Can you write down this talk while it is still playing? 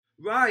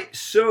Right,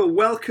 so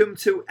welcome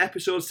to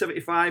episode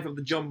 75 of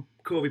the John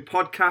Covey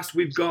podcast.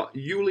 We've got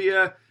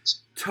Yulia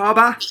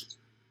Tarbath.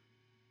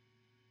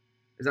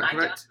 Is that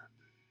correct?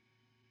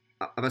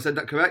 Have I said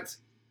that correct?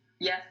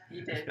 Yes,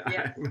 you did.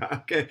 Yeah.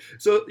 Okay,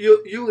 so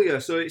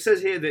Yulia, so it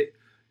says here that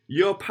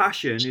your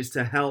passion is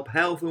to help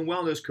health and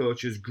wellness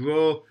coaches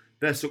grow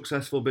their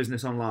successful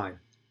business online.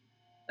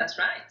 That's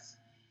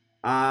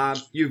right.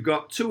 You've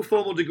got 2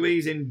 formal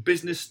degrees in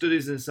business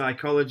studies and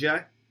psychology.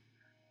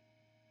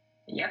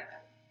 Yep.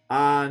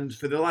 And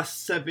for the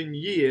last 7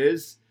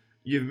 years,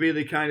 you've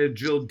really kind of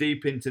drilled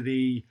deep into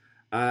the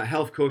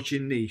health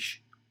coaching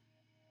niche.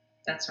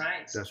 That's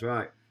right. That's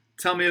right.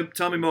 Tell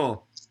me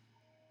more.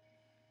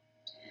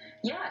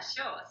 Yeah,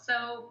 sure.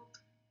 So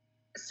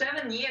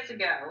 7 years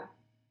ago,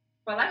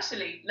 well,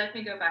 actually, let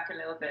me go back a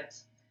little bit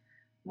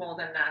more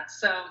than that.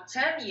 So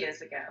 10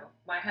 years ago,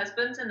 my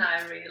husband and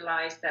I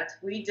realized that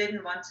we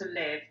didn't want to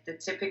live the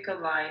typical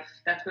life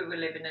that we were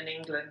living in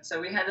England.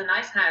 So we had a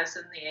nice house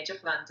on the edge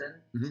of London.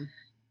 Mm-hmm.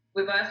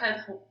 We both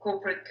had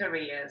corporate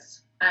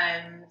careers,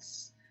 and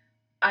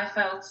I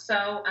felt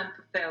so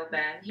unfulfilled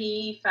then.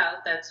 He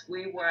felt that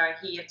we were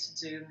here to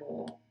do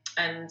more.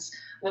 And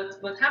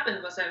what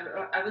happened was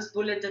I was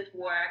bullied at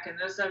work, and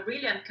there was a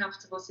really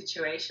uncomfortable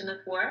situation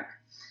at work.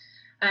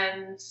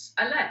 And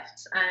I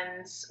left.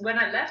 And when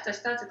I left, I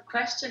started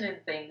questioning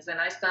things, and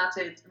I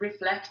started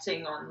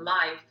reflecting on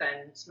life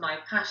and my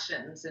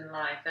passions in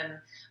life. And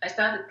I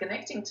started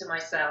connecting to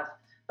myself.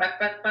 But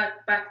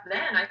back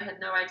then, I had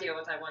no idea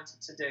what I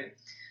wanted to do.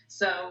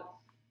 So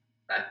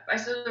I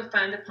sort of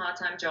found a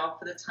part-time job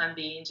for the time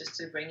being, just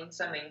to bring in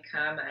some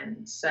income.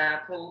 And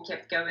Paul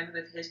kept going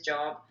with his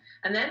job.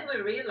 And then we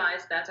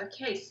realized that,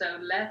 okay, so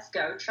let's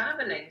go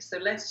traveling. So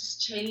let's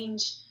just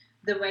change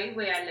the way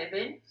we are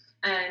living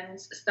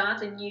and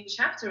start a new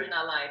chapter in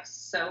our lives.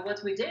 So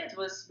what we did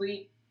was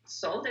we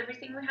sold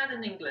everything we had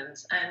in England,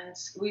 and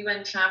we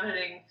went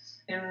traveling,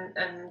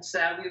 and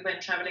we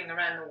went traveling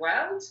around the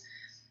world.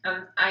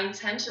 Our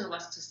intention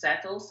was to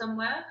settle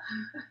somewhere.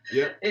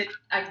 Yep. It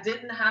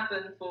didn't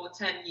happen for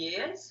 10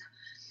 years.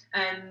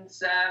 And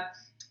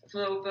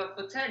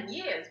for 10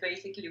 years,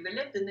 basically, we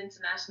lived an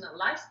international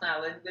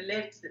lifestyle, and we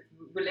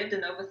lived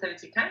in over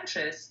 30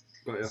 countries.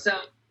 Oh, yeah. So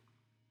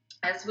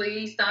as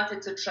we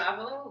started to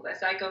travel,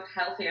 as I got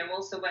healthier, I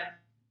also went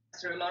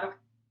through a lot of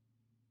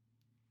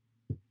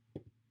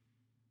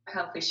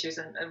health issues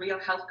and a real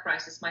health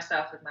crisis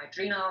myself with my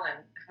adrenal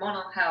and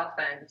hormonal health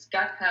and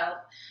gut health.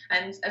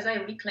 And as I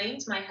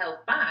reclaimed my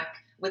health back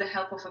with the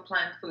help of a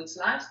plant foods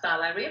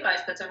lifestyle, I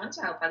realized that I want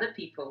to help other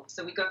people.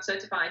 So we got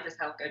certified as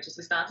health coaches.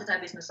 We started our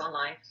business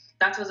online.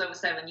 That was over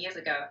 7 years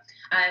ago.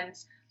 And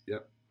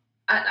yep.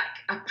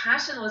 Our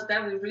passion was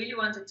there. We really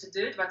wanted to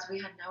do it, but we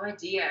had no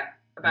idea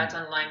about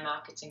online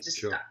marketing. Just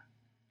sure.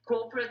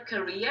 Corporate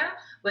career,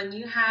 when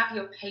you have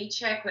your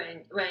paycheck,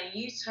 when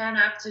you turn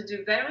up to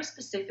do very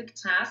specific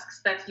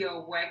tasks that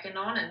you're working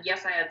on. And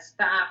yes, I had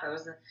staff, I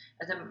was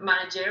at a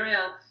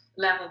managerial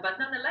level, but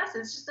nonetheless,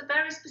 it's just a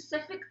very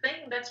specific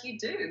thing that you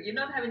do. You're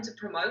not having to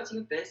promote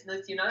your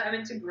business, you're not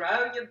having to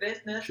grow your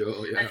business.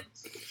 Sure, yeah. And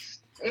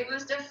it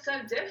was just so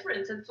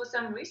different. And for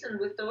some reason,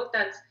 we thought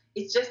that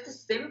it's just as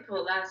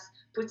simple as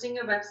putting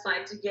a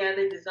website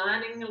together,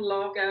 designing a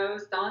logo,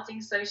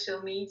 starting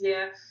social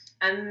media.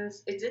 And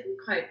it didn't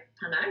quite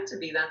pan out to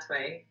be that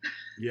way.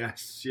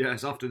 Yes,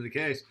 often the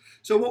case.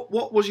 So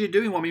what was you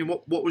doing? I mean,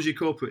 what was your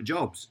corporate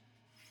jobs?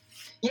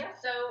 Yeah,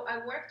 so I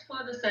worked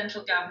for the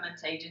central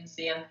government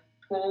agency, and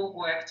Paul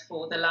worked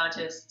for the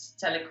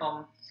largest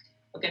telecom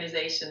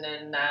organization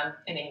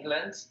in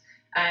England.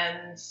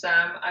 And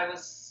I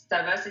was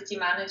diversity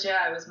manager.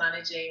 I was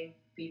managing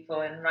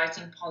people and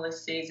writing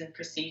policies and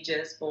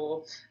procedures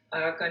for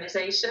our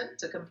organization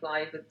to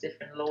comply with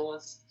different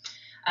laws.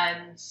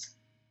 And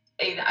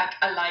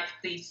I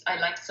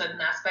liked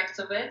certain aspects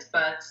of it,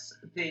 but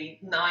the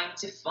 9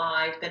 to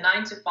 5,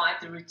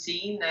 the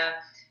routine,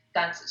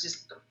 that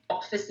just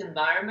office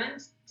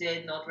environment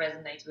did not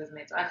resonate with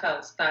me. I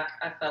felt stuck,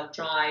 I felt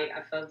dry,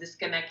 I felt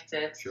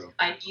disconnected. Sure.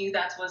 I knew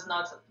that was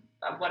not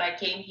what I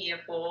came here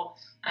for,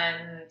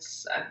 and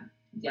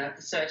the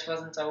search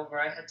wasn't over.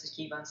 I had to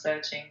keep on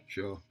searching.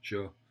 Sure.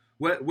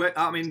 Where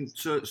I mean,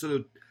 so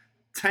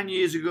 10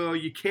 years ago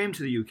you came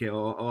to the UK,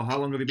 or how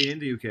long have you been in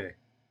the UK?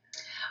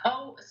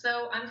 Oh,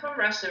 so I'm from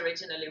Russia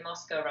originally,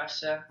 Moscow,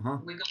 Russia. Uh-huh.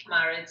 We got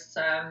married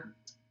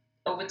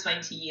over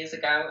 20 years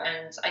ago,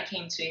 and I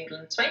came to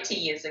England 20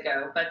 years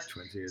ago. But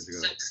 20 years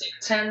ago. So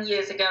 10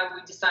 years ago,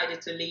 we decided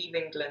to leave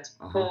England.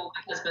 Uh-huh. Paul,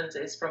 my husband,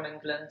 is from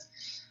England.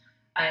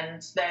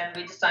 And then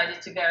we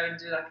decided to go and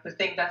do like the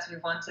thing that we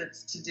wanted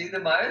to do the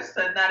most,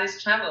 and that is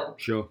travel.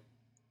 Sure.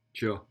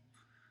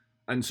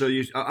 And so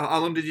how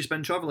long did you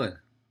spend traveling?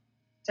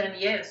 10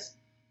 years.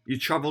 You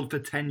travelled for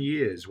 10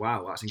 years.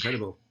 Wow, that's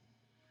incredible.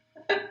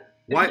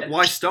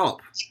 Why stop?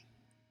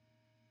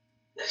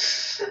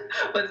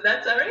 What's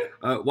that, sorry?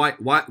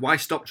 Why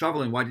stop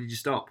travelling? Why did you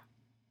stop?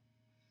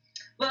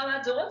 Well,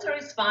 our daughter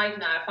is 5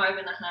 now,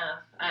 5.5,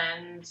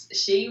 and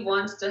she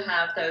wants to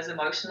have those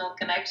emotional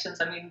connections.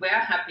 I mean, we're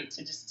happy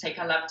to just take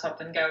a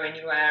laptop and go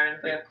anywhere, and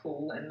we're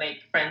cool and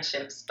make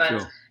friendships. But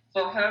Sure.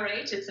 for her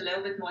age, it's a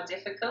little bit more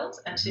difficult.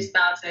 And she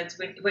started.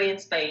 We're in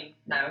Spain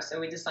now, so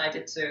we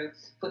decided to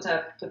put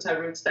her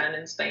roots down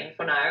in Spain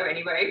for now,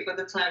 anyway, for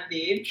the time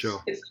being.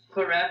 Sure. It's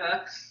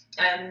forever.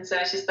 And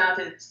she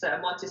started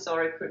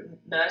Montessori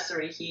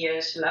nursery here.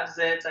 She loves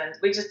it, and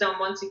we just don't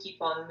want to keep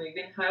on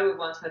moving her. We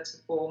want her to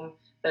form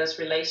those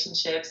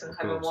relationships and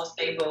have a more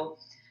stable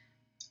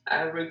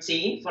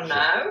routine for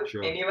now,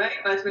 anyway.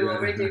 But we've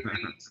already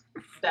agreed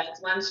that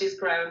once she's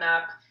grown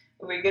up,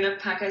 we're gonna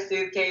pack our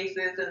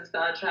suitcases and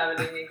start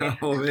traveling again.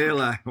 Oh,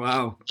 really?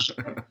 Wow.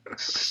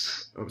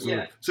 Absolutely.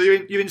 Yeah. So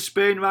you're in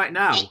Spain right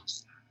now?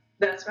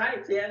 That's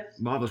right. Yes.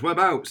 Marvelous.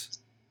 Whereabouts?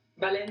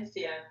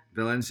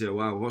 Valencia.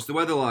 Wow. What's the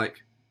weather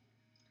like?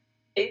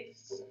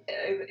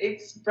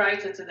 It's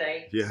brighter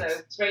today, so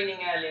it's raining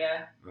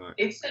earlier. Right.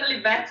 It's certainly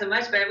better,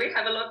 much better. We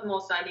have a lot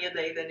more sunnier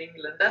day than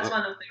England. That's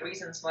one of the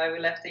reasons why we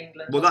left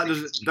England. Well, that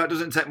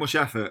doesn't take much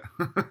effort.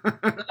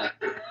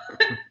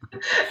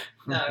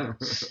 No,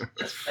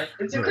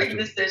 it's a quick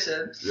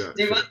decision. Yeah,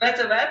 do you want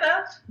better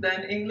weather?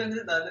 Then England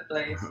is not the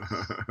place.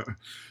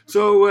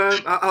 So,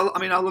 I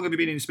mean, how long have you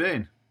been in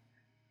Spain?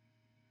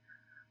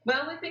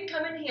 Well, we've been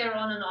coming here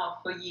on and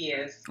off for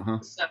years.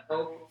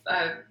 So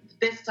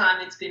this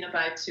time it's been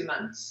about 2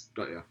 months.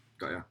 Got you.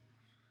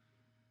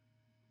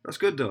 That's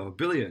good though.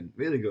 Brilliant.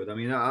 Really good. I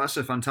mean, that's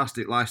a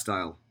fantastic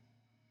lifestyle.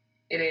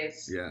 It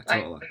is. Yeah,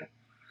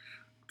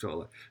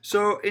 totally.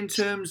 So in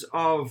terms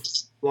of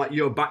like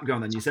your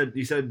background then, you said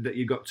that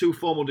you got 2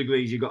 formal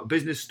degrees. You got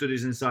business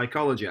studies and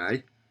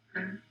psychology.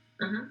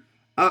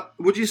 Mm-hmm.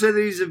 Would you say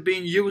these have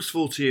been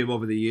useful to you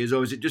over the years,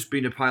 or has it just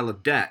been a pile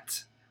of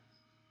debt?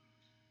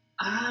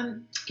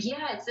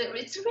 Yeah, it's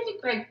a really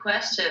great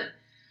question.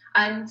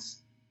 And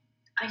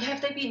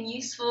have they been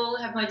useful?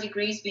 Have my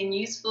degrees been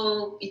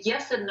useful?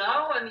 Yes and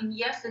no. I mean,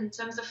 yes, in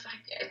terms of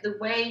the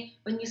way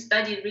when you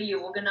study, it really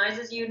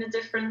organizes you in a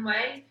different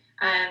way.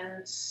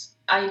 And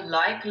I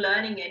like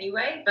learning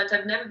anyway, but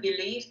I've never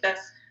believed that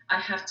I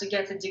have to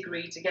get a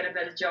degree to get a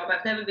better job.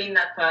 I've never been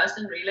that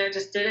person, really. I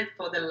just did it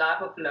for the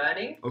love of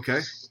learning.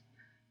 Okay.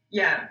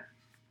 Yeah.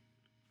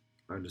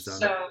 I understand.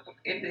 So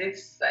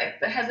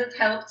has it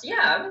helped?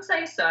 Yeah, I would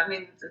say so. I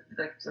mean,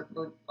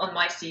 on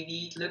my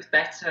CV, it looked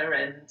better,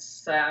 and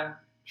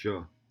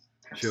sure.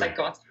 I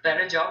got a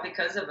better job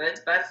because of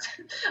it. But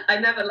I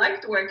never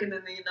liked working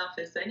in the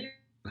office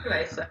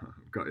anyway. So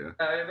got you.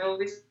 I've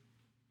always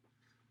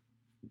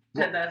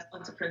had that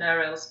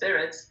entrepreneurial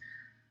spirit.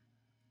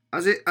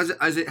 Has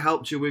it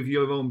helped you with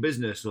your own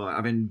business, like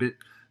having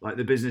like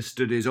the business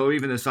studies or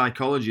even the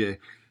psychology?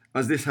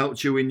 Has this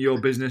helped you in your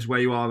business where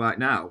you are right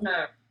now?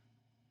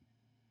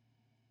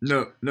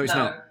 No, it's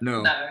not.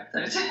 No.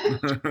 it's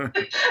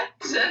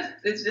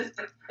just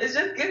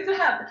good to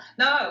have.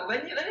 No,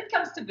 when it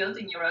comes to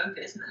building your own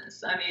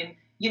business, I mean,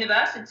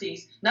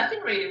 universities,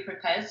 nothing really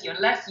prepares you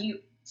unless you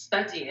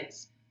study it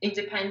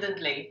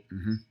independently.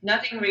 Mm-hmm.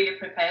 Nothing really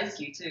prepares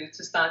you to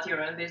start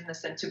your own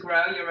business and to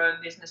grow your own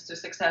business to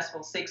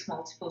successful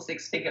multiple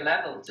six-figure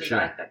levels.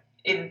 Sure.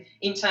 In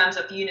terms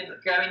of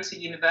going to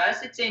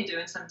university and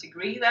doing some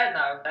degree there,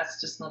 no, that's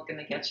just not going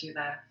to get you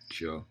there.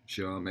 Sure,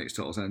 it makes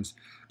total sense.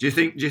 Do you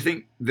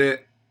think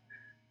that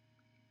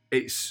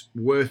it's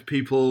worth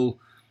people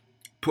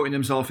putting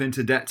themselves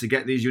into debt to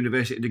get these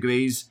university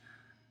degrees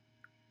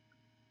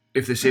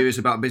if they're serious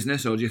about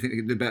business, or do you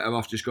think they're better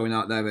off just going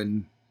out there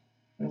and?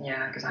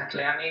 Yeah,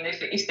 exactly. I mean,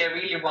 if they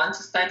really want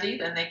to study,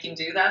 then they can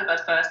do that.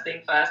 But first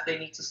thing first, they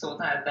need to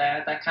sort out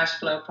their cash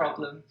flow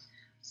problem.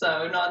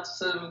 So not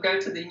sort of go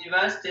to the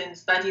university and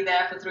study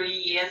there for 3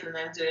 years and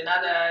then do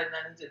another and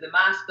then do the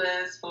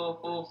masters for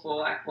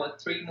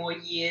 3 more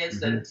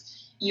years. Mm-hmm. And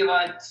you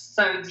are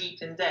so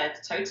deep in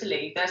debt.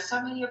 Totally. There's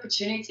so many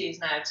opportunities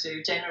now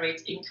to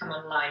generate income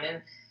online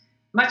and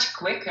much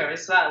quicker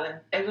as well,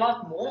 and a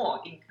lot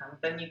more income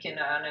than you can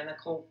earn in a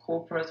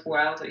corporate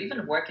world or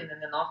even working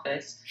in an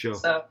office. Sure.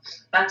 So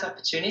that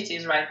opportunity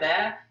is right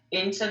there.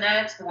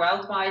 Internet,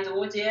 worldwide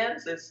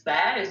audience, it's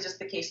there. It's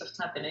just a case of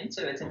tapping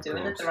into it and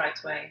doing it the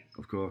right way.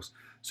 Of course.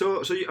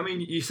 So I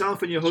mean,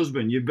 yourself and your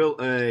husband, you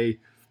built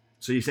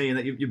so you're saying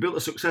that you built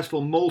a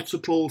successful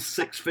multiple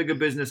 6-figure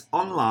business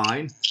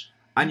online,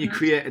 and you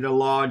created a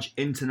large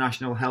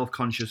international health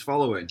conscious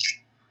following.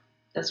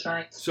 That's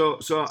right. So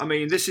I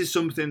mean, this is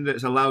something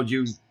that's allowed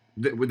you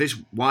with this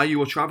while you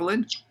were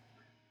traveling?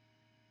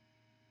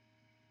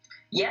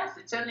 Yes,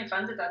 it certainly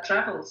funded our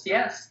travels,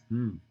 yes.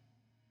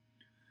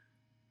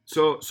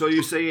 So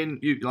you're saying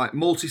you like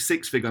multi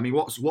 6-figure. I mean,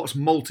 what's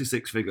multi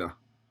 6-figure?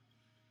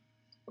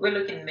 We're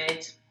looking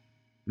mid.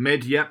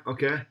 Mid, yeah,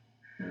 okay.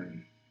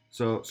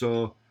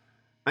 So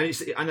and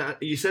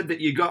you said that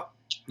you got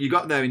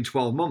there in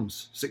 12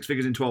 months, 6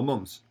 figures in 12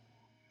 months.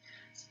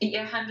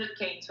 Yeah,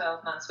 100K in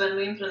 12 months when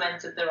we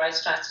implemented the right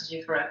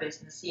strategy for our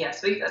business.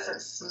 Yes, we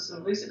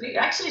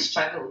actually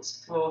struggled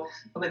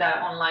with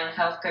our online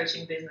health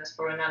coaching business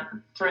for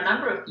a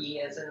number of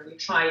years, and we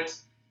tried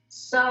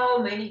so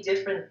many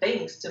different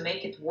things to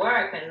make it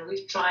work, and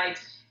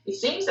it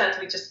seems that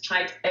we just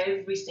tried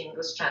every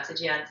single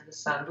strategy under the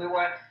sun.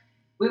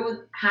 We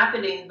would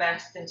happily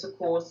invest into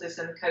courses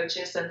and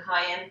coaches and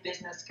high-end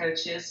business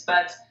coaches,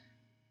 but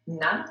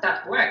none of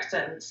that worked.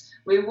 And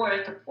we were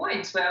at a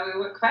point where we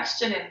were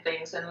questioning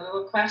things, and we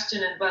were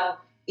questioning, well,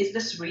 is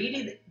this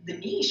really the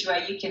niche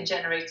where you can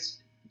generate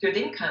good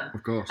income?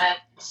 Of course.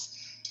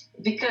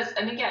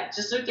 And again,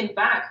 just looking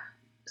back,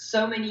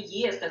 so many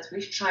years that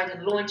we've tried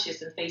in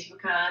launches and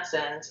Facebook ads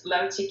and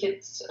low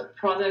ticket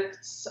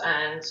products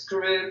and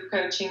group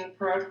coaching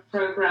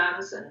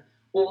programs and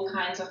all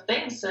kinds of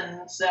things.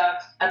 And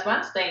at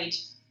one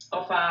stage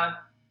of our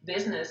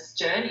business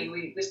journey,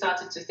 we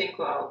started to think,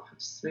 well,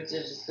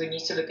 we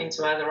need to look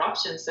into other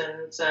options.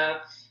 And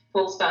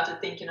Paul started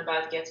thinking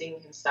about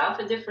getting himself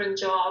a different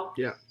job.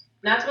 Yeah.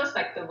 That was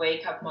like the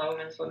wake up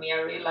moment for me.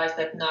 I realized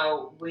that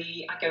no,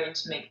 we are going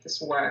to make this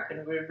work,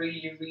 and we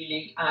really,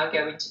 really are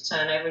going to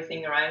turn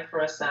everything around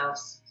for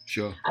ourselves.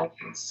 Sure. And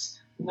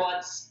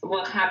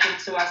what happened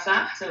to us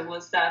after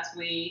was that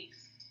we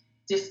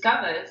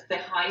discovered the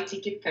high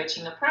ticket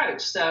coaching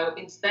approach. So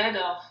instead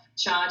of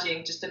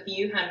charging just a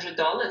few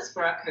 $100s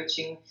for our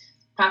coaching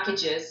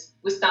packages,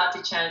 we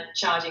started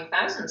charging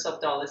thousands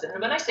of dollars. And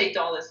when I say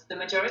dollars, the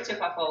majority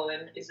of our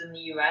following is in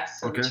the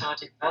US, so we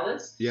charge in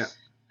dollars. Yeah.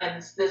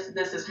 And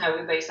this is how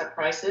we base our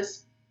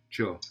prices.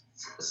 Sure.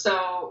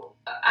 So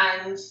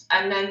and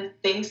then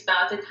things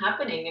started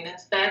happening, and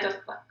instead of,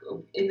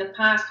 in the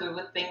past we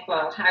would think,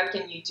 well, how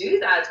can you do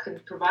that?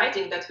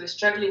 Providing that we're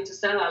struggling to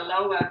sell our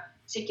lower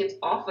ticket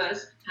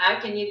offers, how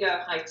can you go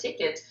high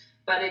ticket?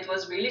 But it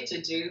was really to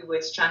do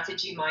with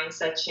strategy,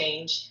 mindset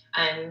change,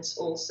 and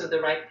also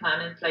the right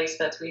plan in place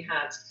that we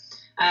had.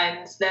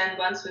 And then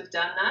once we've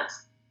done that,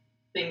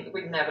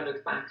 we've never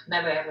looked back,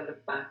 never ever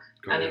looked back.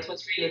 And it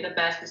was really the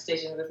best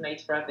decision we've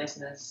made for our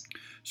business.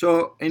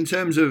 So in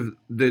terms of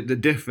the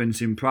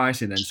difference in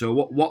pricing then, so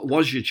what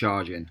was you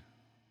charging?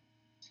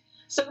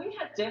 So we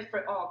had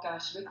different,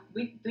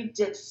 we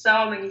did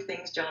so many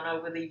things, John,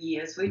 over the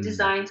years. We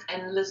designed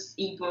endless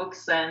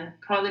ebooks and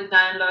product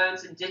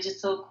downloads and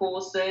digital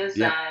courses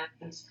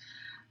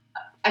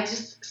and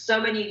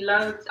so many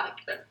loads,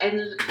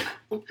 and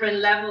different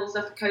levels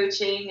of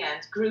coaching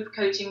and group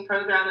coaching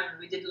program, and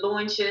we did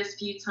launches a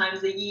few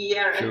times a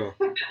year. Sure.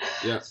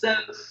 Yeah. So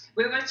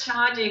we were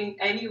charging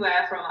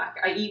anywhere from our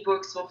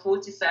ebooks for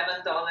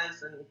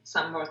 $47 and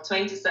some were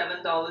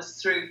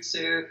 $27 through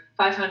to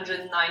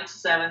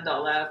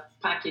 $597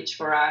 package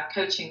for our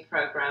coaching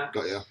program.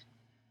 Got you.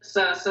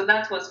 So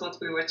that was what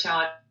we were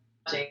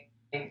charging.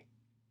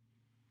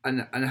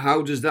 And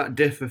how does that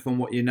differ from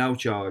what you now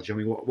charge? I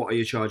mean, what are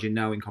you charging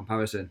now in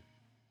comparison?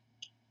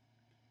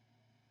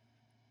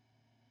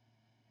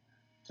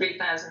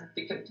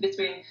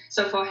 $3,000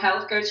 so for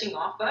health coaching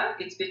offer,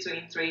 it's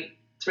between $3,000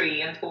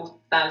 and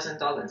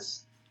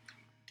 $4,000.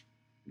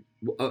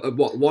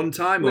 What, one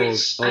time or?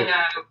 I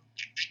know.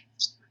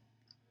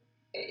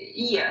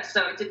 Yeah,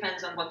 so it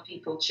depends on what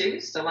people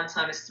choose. So one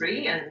time is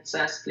 $3,000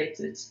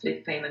 and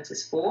split payment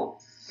is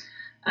 $4,000.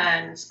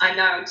 And I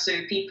know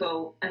to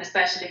people, and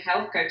especially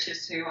health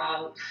coaches, who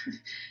are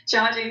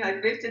charging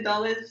like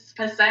 $50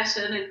 per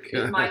session,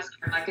 it might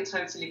sound like a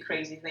totally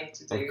crazy thing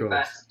to do,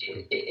 but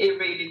it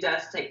really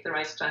does take the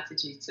right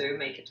strategy to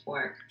make it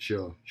work.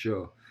 Sure.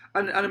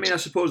 And I mean, I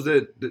suppose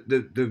the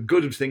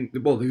good thing,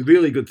 well, the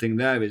really good thing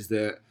there is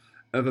that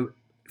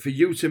for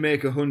you to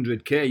make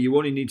 100K, you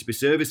only need to be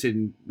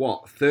servicing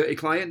 30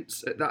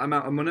 clients at that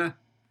amount of money.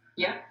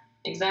 Yeah,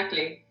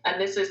 exactly. And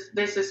this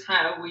is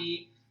how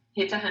we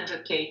hit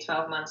 100K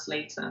 12 months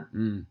later.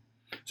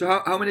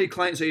 So how many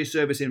clients are you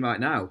servicing right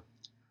now?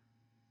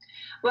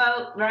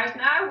 Well, right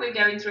now we're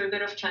going through a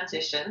bit of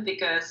transition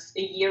because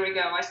a year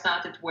ago I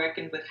started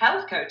working with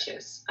health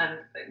coaches and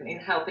in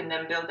helping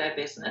them build their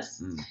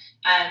business.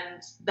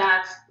 And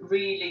that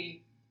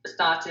really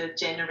started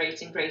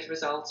generating great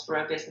results for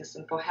our business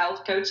and for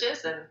health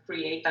coaches, and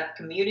create that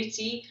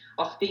community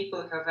of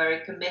people who are very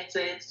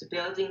committed to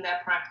building their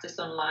practice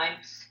online.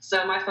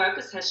 So my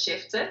focus has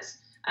shifted,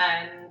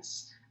 and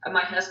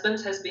my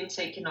husband has been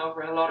taking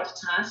over a lot of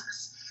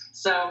tasks.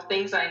 So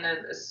things I know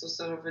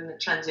sort of in the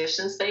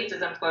transition state,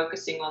 as I'm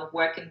focusing on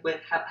working with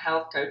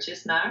health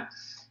coaches now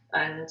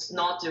and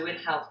not doing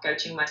health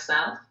coaching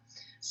myself.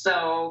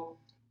 So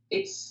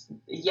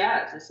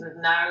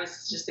now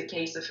it's just a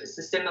case of, it's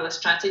a similar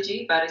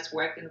strategy, but it's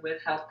working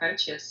with health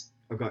coaches.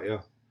 I got you.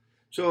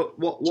 So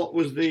what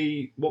was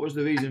the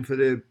reason for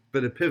the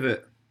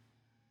pivot?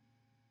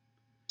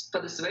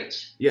 For the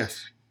switch?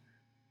 Yes.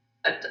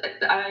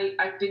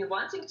 I've been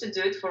wanting to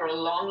do it for a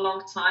long,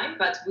 long time,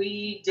 but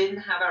we didn't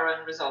have our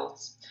own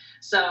results.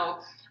 So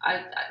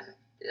I've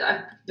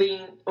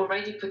been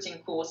already putting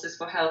courses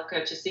for health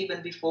coaches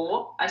even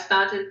before I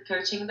started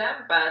coaching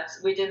them, but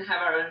we didn't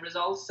have our own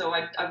results, so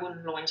I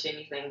wouldn't launch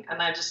anything.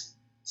 And I just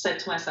said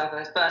to myself,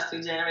 first we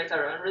generate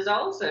our own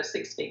results, so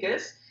 6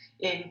 figures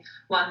in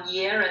 1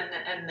 year,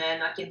 and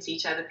then I can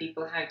teach other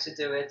people how to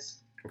do it.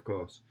 Of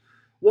course.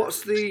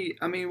 What's the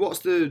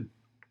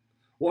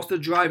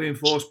driving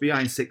force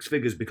behind 6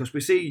 figures? Because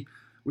we see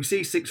we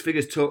see six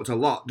figures talked a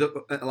lot.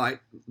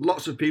 Like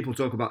lots of people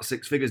talk about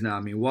six figures now.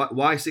 I mean,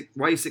 why is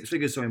six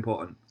figures so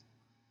important?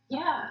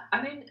 Yeah,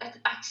 I mean,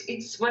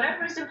 it's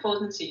whatever is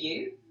important to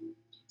you.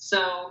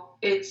 So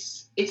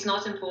it's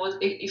not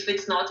important. If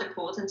it's not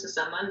important to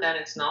someone, then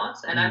it's not.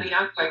 And I mean,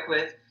 I work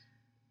with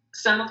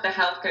some of the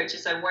health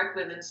coaches I work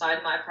with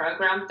inside my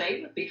program.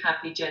 They would be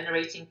happy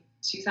generating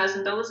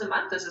 $2,000 a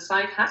month as a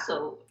side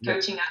hustle,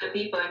 coaching other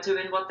people and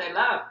doing what they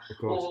love,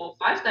 or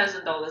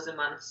 $5,000 a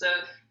month. So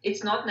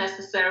it's not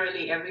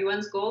necessarily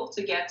everyone's goal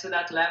to get to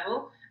that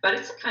level, but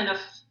it's a kind of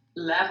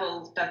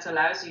level that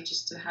allows you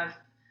just to have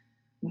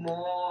a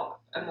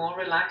more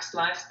relaxed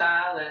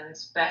lifestyle and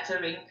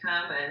better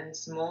income and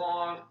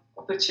more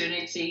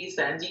opportunities,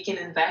 and you can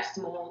invest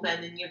more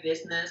than in your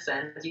business,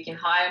 and you can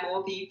hire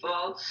more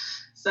people.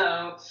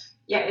 So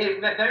yeah, it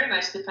very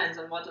much depends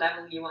on what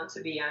level you want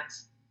to be at.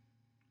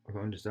 I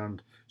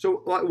understand.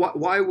 So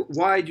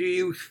why do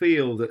you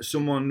feel that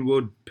someone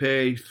would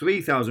pay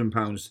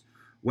 £3,000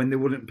 when they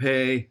wouldn't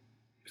pay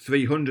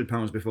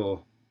 £300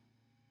 before?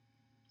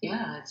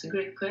 Yeah, it's a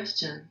great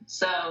question.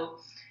 So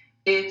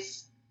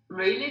it's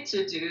really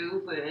to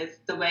do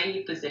with the way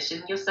you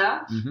position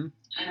yourself and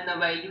the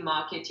way you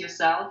market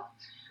yourself.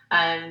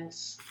 And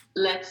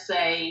let's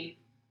say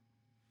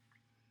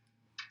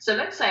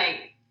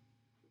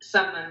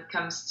someone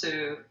comes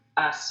to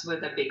us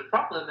with a big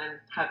problem, and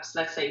perhaps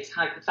let's say it's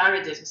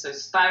hypothyroidism, so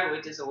it's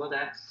thyroid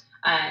disorder,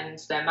 and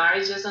their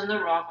marriage is on the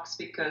rocks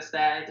because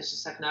they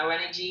just have no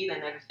energy, they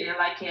never feel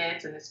like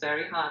it, and it's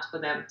very hard for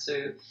them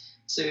to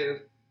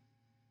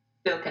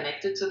feel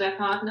connected to their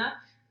partner.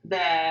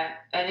 Their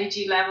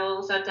energy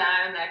levels are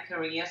down, their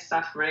career is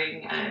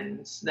suffering,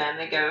 and then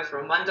they go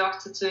from one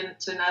doctor to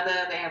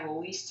another. They have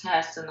all these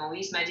tests and all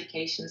these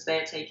medications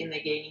they're taking,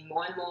 they're gaining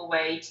more and more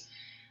weight.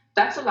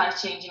 That's a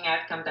life-changing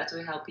outcome that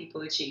we help people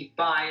achieve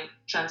by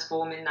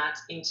transforming that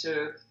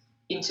into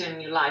a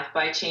new life,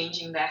 by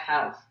changing their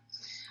health.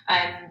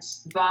 And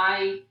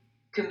by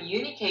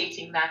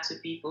communicating that to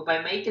people,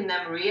 by making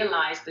them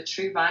realize the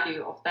true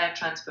value of their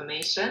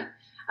transformation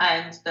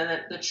and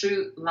the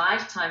true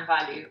lifetime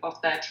value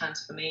of their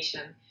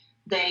transformation,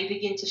 they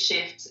begin to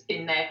shift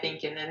in their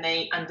thinking, and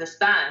they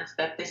understand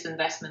that this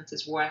investment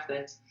is worth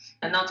it.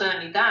 And not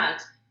only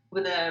that,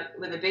 with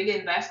a bigger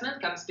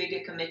investment comes bigger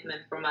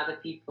commitment from other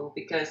people,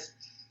 because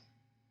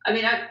I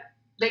mean,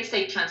 they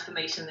say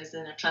transformation is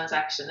in a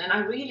transaction, and I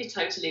really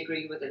totally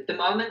agree with it. The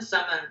moment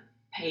someone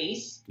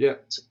pays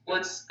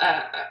towards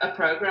a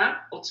program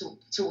or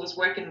towards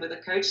working with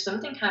a coach,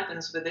 something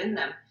happens within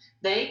them.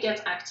 They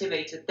get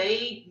activated.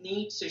 They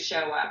need to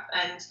show up,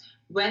 and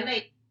when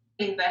they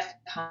invest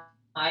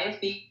higher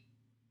fee,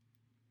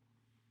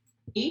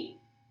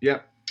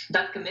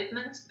 that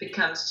commitment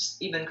becomes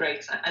just even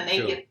greater, and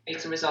they get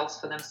greater results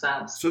for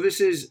themselves. So this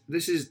is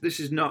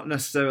not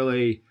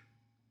necessarily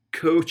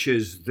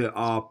coaches that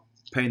are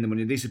paying the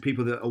money. These are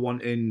people that are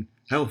wanting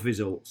health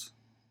results.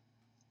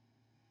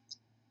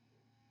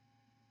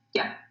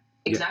 Yeah,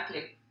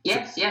 exactly.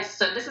 Yes.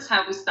 So this is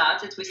how we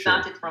started. We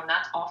started from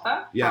that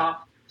offer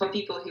for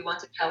people who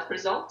wanted health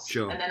results,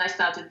 and then I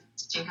started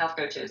teaching health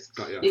coaches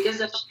because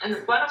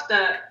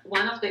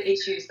one of the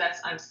issues that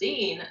I'm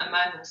seeing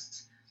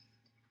amongst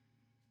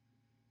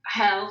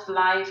health,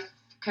 life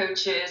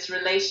coaches,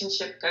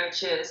 relationship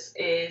coaches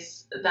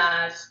is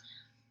that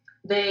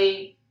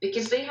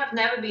because they have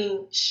never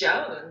been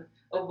shown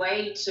a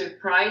way to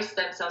price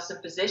themselves and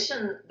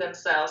position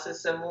themselves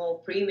as a more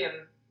premium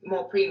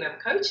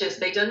coaches,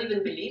 they don't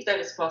even believe that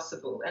it's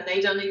possible, and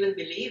they don't even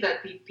believe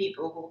that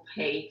people will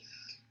pay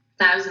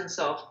thousands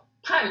of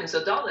pounds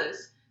or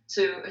dollars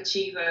to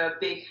achieve a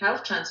big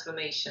health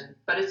transformation.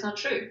 But it's not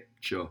true.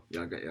 Sure,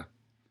 yeah, I get you.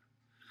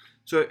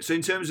 So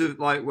in terms of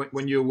like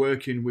when you're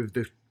working with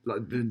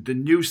the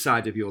new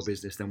side of your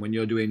business, then when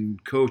you're doing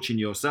coaching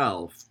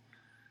yourself,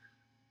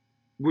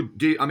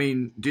 do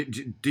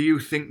you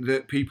think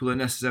that people are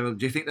necessarily?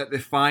 Do you think that they're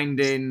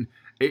finding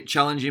it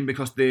challenging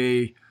because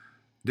they've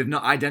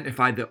not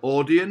identified the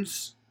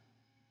audience?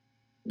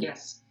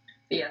 Yes.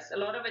 A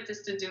lot of it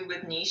is to do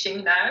with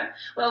niching now.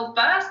 Well,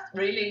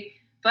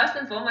 first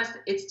and foremost,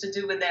 it's to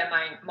do with their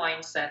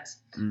mindset.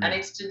 And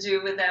it's to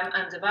do with them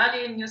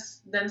undervaluing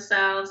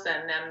themselves,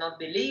 and them not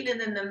believing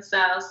in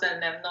themselves,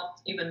 and them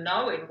not even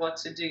knowing what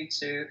to do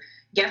to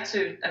get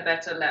to a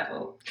better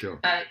level. Sure.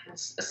 And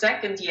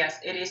second, yes,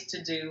 it is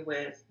to do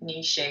with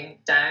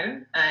niching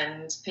down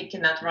and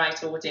picking that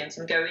right audience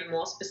and going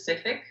more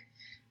specific.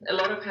 A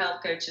lot of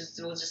health coaches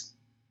will just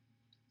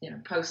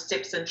post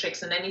tips and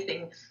tricks and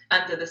anything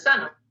under the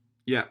sun.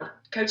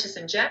 Coaches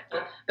in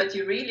general, but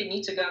you really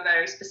need to go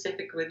very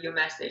specific with your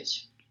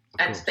message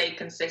and stay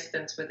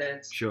consistent with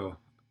it. Sure.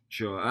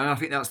 And I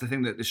think that's the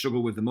thing that they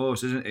struggle with the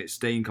most, isn't it?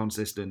 Staying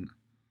consistent.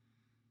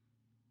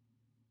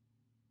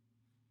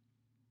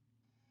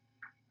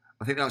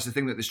 I think that's the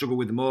thing that they struggle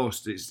with the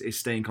most is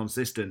staying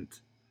consistent.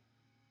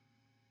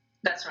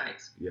 That's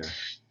right. Yeah.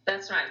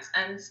 That's right.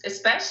 And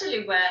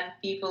especially when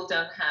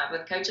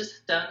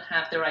coaches don't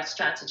have the right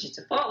strategy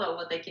to follow,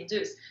 what they can do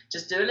is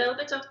just do a little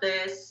bit of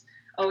this.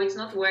 oh, it's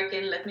not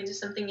working, let me do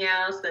something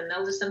else, then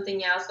they'll do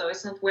something else, oh,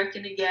 it's not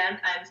working again,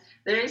 and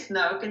there is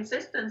no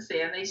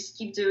consistency, and they just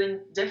keep doing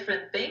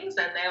different things,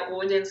 and their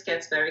audience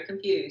gets very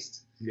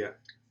confused.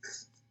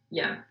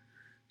 Yeah.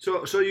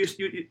 So you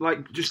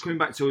like, just coming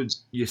back to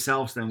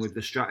yourselves then with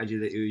the strategy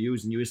that you're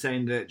using, you were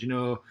saying that,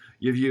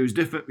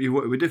 you've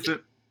worked with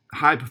different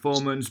high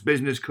performance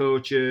business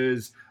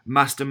coaches,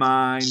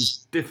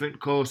 masterminds, different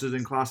courses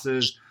and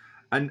classes,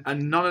 and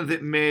none of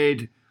it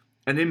made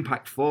an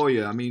impact for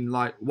you. I mean,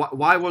 like,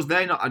 why was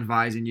they not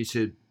advising you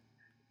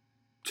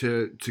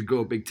to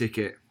go big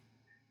ticket?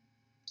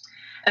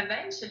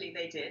 Eventually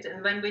they did,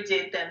 and when we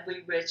did, then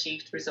we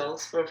achieved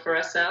results for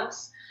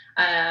ourselves.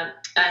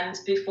 And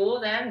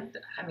before then,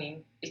 I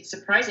mean, it's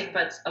surprising,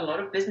 but a lot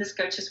of business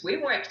coaches we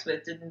worked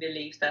with didn't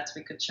believe that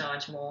we could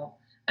charge more,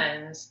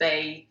 and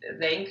they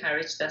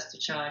encouraged us to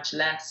charge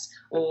less.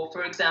 Or,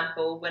 for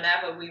example,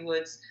 whenever we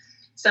would,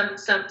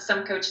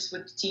 some coaches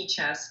would teach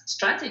us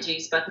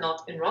strategies, but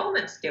not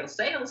enrollment skills,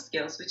 sales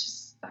skills, which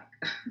is like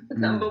the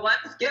number one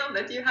skill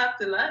that you have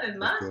to learn and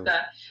master.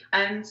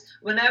 And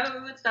whenever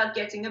we would start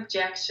getting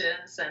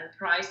objections and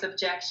price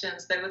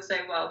objections, they would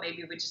say, well,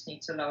 maybe we just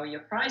need to lower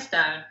your price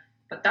down.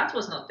 But that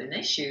was not an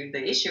issue.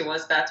 The issue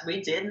was that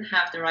we didn't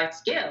have the right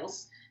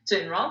skills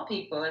to enroll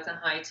people at a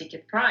high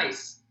ticket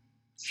price.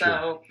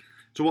 So,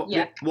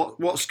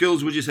 what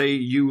skills would you say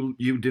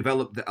you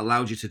developed that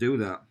allowed you to do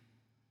that?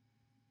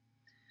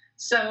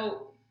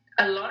 So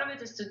a lot of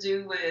it is to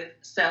do with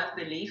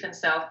self-belief and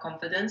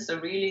self-confidence. So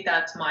really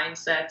that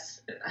mindset,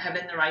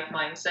 having the right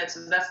mindset.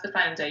 So that's the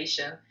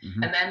foundation.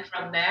 Mm-hmm. And then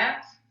from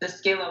there, the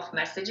skill of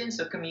messaging,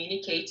 so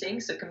communicating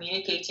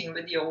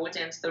with your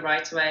audience the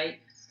right way.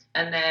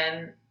 And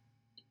then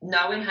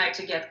knowing how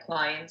to get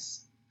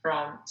clients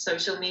from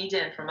social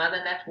media and from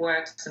other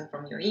networks and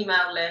from your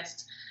email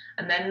list.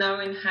 And then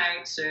knowing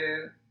how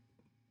to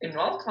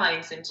enroll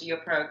clients into your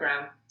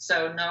program.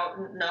 So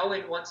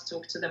knowing what to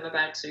talk to them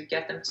about to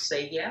get them to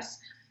say yes.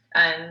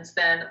 And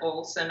then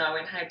also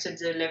knowing how to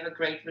deliver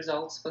great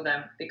results for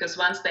them. Because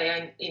once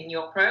they're in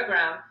your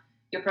program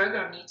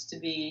needs to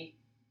be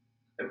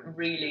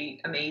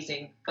really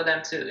amazing for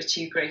them to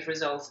achieve great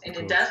results. And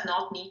it does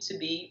not need to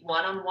be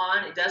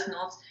one-on-one. It does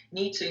not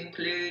need to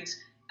include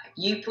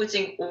you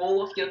putting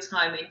all of your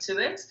time into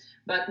it.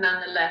 But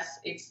nonetheless,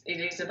 it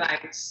is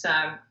about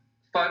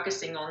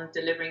focusing on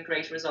delivering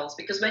great results.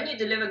 Because when you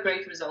deliver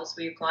great results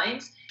for your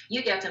clients,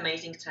 you get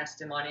amazing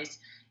testimonies.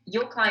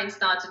 Your clients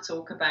start to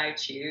talk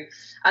about you.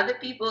 Other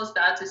people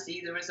start to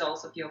see the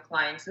results of your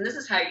clients. And this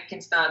is how you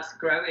can start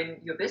growing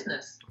your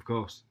business. Of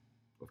course.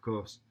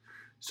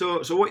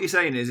 So what you're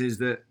saying is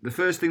that the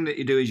first thing that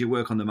you do is you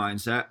work on the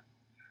mindset,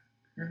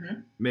 mm-hmm.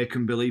 make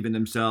them believe in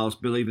themselves,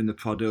 believe in the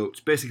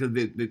product. Basically,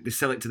 they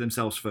sell it to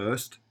themselves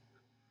first.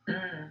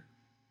 Mm.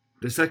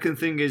 The second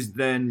thing is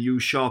then you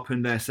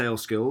sharpen their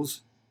sales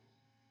skills.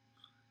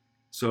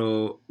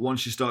 So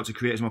once you start to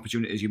create some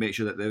opportunities, you make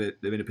sure that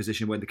they're in a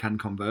position where they can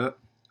convert.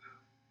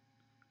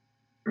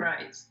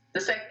 Right.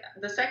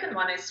 The second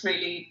one is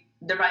really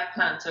the right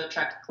plan to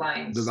attract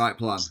clients. The right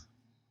plan.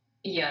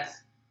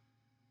 Yes.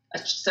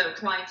 So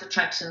client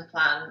attraction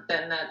plan.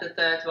 Then the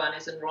third one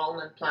is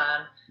enrollment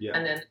plan. Yeah.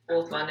 And then the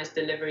fourth one is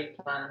delivery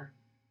plan.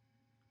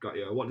 Got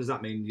you. What does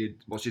that mean?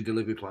 What's your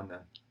delivery plan then?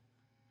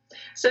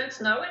 So it's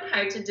knowing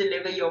how to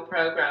deliver your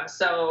program.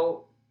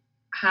 So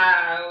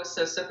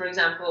for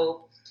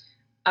example,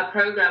 our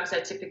programs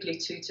are typically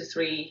 2 to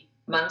 3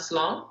 months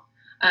long,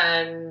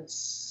 and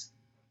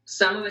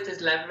some of it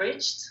is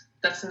leveraged.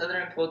 That's another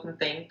important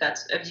thing, that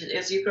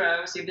as you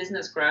grow, as your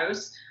business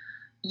grows,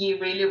 you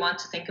really want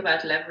to think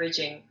about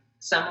leveraging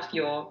some of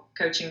your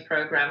coaching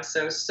programs.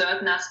 So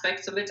certain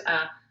aspects of it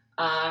are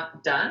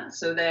done,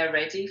 so they're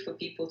ready for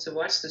people to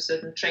watch, so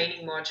certain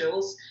training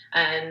modules,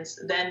 and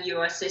then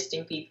you're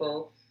assisting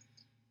people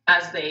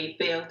as they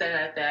build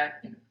their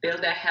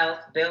health,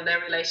 build their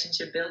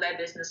relationship, build their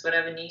business,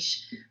 whatever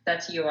niche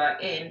that you are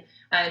in.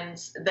 And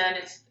then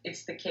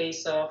it's the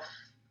case of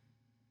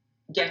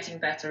getting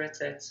better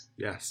at it.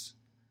 Yes.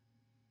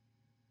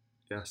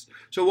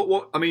 So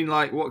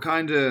what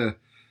kind of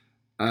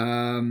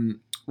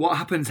what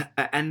happens at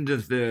the end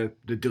of the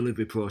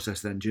delivery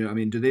process then? Do you know what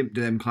I mean? Do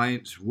them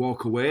clients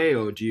walk away,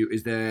 or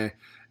is there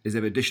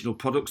additional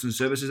products and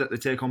services that they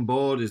take on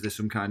board? Is there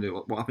some kind of,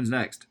 what happens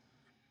next?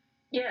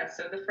 Yeah,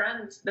 so the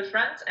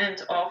front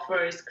end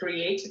offer is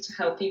created to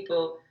help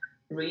people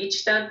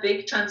reach that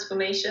big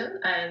transformation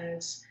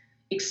and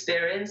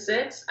experience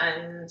it.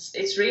 And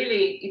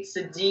it's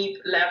a deep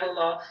level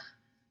of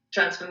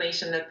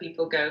transformation that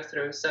people go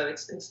through. So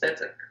it's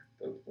instead of,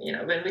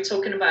 when we're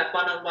talking about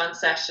one-on-one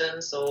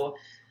sessions or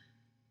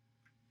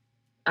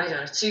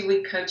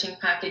 2-week coaching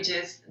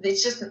packages,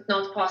 it's just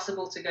not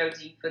possible to go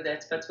deep with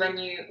it. But when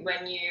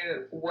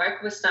you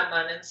work with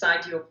someone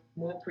inside your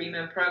more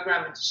premium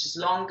program, which is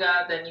longer,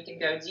 then you can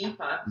go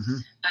deeper. Mm-hmm.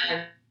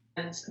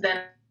 And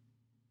then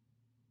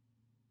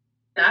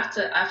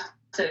after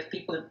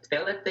people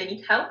feel that they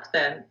need help,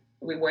 then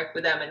we work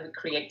with them and we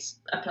create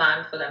a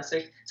plan for them.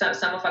 So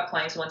some of our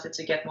clients wanted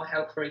to get more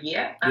help for a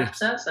year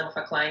after. Yes. Some of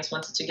our clients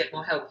wanted to get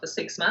more help for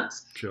 6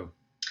 months. Sure.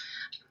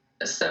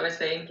 So as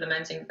they're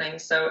implementing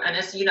things. So, and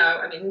as you know,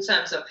 I mean, in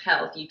terms of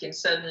health, you can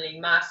certainly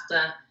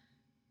master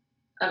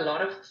a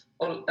lot of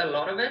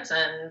it,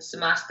 and to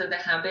master the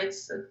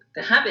habits.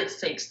 The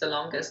habits takes the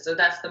longest, so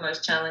that's the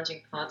most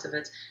challenging part of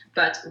it.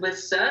 But with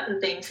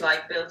certain things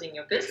like building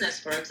your business,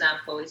 for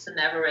example, it's a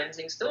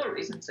never-ending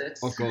story, isn't it?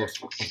 Of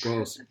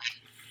course.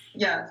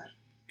 Yeah.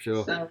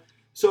 Sure.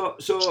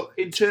 So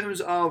in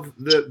terms of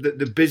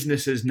the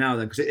businesses now,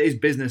 then, because it is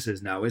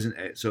businesses now, isn't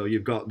it? So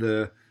you've got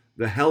the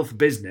health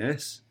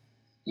business.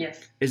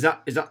 Yes. Is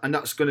that and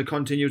that's going to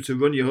continue to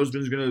run? Your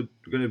husband's going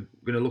to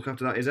look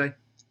after that, is he?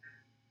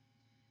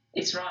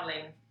 It's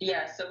rolling.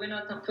 Yeah. So we're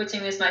not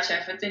putting as much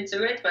effort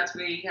into it, but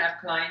we have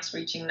clients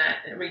reaching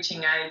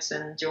out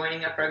and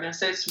joining our program.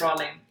 So it's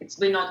rolling.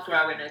 We're not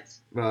growing it.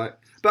 Right.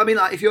 But I mean,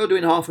 like, if you're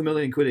doing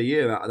 £500,000 a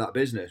year out of that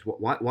business,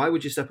 why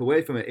would you step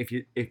away from it if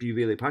you're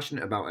really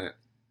passionate about it?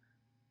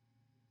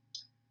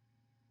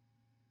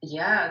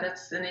 Yeah,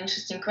 that's an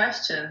interesting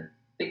question,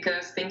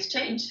 because things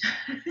change.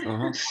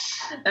 Uh-huh.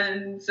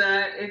 And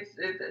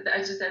I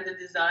just had the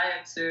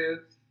desire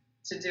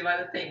to do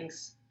other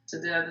things,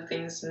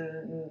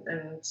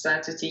 and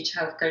to teach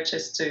health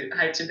coaches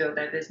how to build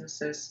their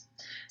businesses.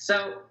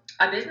 So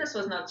our business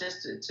was not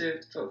just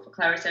for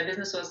clarity, our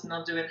business was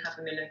not doing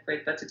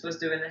 £500,000, but it was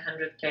doing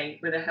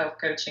 100K with the health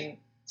coaching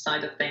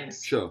side of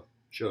things. Sure.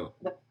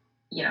 But,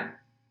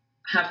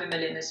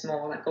 $500,000 is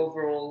more like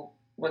overall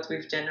what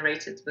we've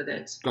generated with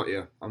it. Got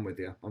you. I'm with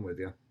you.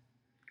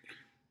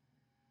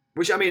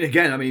 Which, I mean,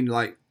 again,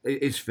 like,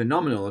 it's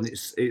phenomenal, and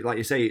it's like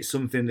you say, it's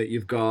something that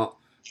you've got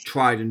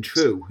tried and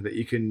true that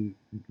you can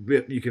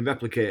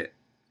replicate.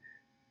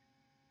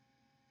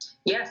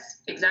 Yes,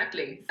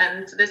 exactly.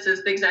 And this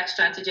is the exact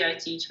strategy I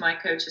teach my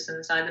coaches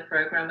inside the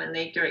program, and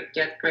they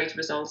get great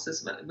results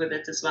with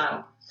it as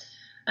well.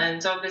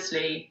 And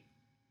obviously,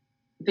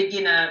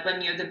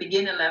 when you're the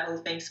beginner level,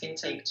 things can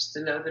take just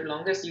a little bit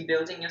longer. So you're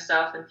building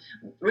yourself, and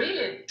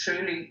really,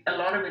 truly, a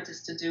lot of it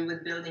is to do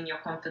with building your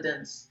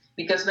confidence.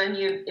 Because when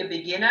you're a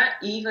beginner,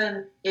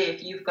 even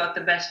if you've got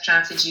the best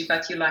strategy,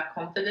 but you lack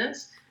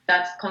confidence,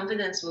 that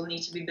confidence will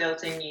need to be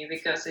built in you,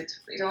 because it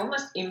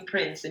almost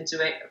imprints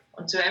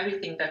onto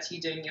everything that you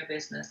do in your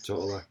business.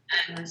 Totally.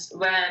 And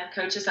when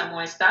coaches are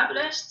more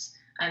established,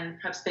 and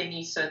perhaps they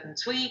need certain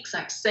tweaks,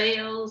 like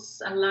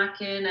sales are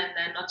lacking and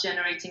they're not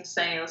generating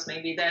sales.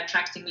 Maybe they're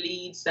attracting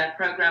leads, their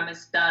program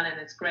is done and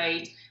it's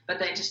great, but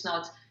they're just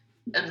not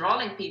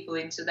enrolling people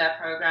into their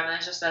program. And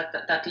it's just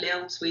that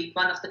little tweak.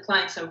 One of the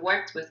clients I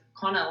worked with,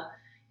 Connell,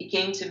 he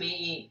came to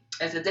me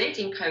as a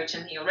dating coach,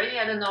 and he already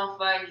had an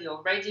offer. He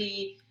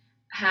already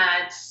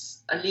had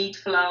a lead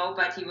flow,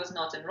 but he was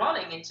not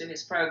enrolling into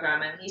his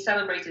program. And he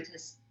celebrated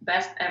his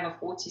best ever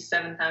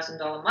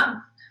 $47,000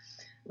 month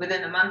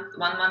within 1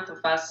 month of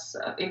us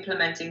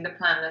implementing the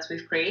plan that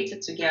we've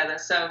created together.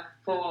 So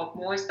for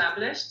more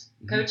established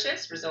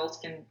coaches, results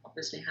can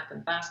obviously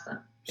happen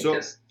faster.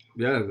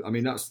 Yeah, I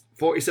mean, that's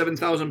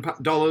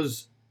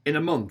 $47,000 in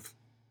a month.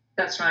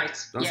 That's right.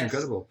 That's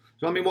incredible.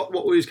 So, I mean, what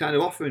were you kind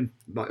of offering?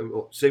 Like,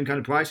 same kind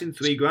of pricing,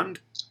 $3,000?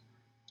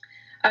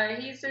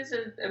 He says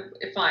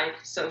a 5,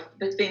 so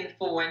between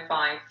 4 and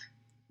 5.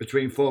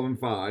 Between 4 and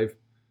 5.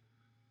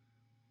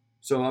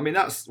 So, I mean,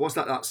 that's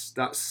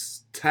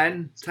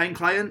 10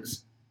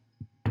 clients?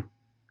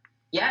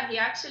 Yeah, he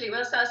actually,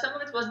 so some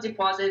of it was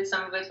deposit,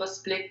 some of it was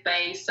split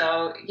pay.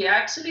 So he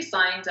actually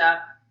signed up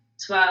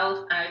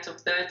 12 out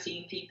of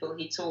 13 people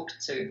he talked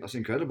to. That's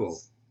incredible.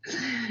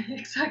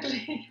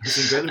 Exactly.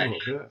 That's incredible,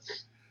 yeah.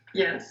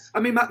 Yes. I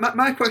mean,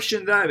 my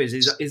question there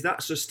is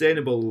that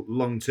sustainable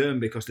long term?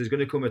 Because there's going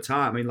to come a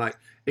time, I mean, like,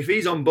 if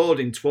he's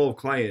onboarding 12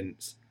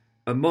 clients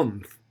a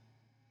month,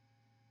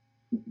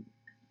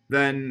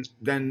 then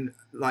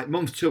like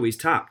month 2 he's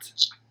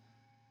tapped.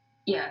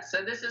 Yeah,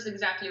 so this is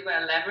exactly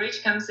where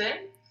leverage comes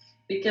in,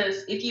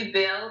 because if you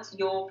build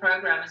your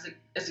program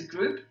as a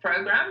group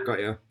program, got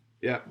you.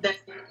 Yeah. Then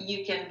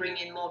you can bring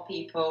in more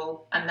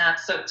people, and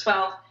that's so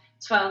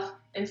 12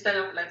 instead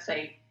of, let's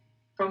say,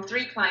 from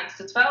 3 clients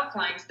to 12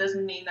 clients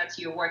doesn't mean that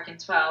you're working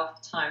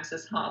 12 times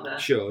as harder.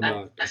 Sure,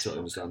 no, I totally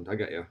understand. I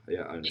get you.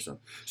 Yeah, I understand.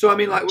 So, I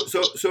mean, like,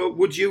 so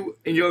would you,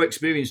 in your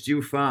experience, do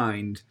you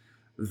find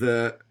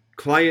that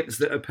clients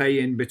that are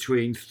paying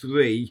between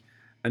 £3,000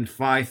 and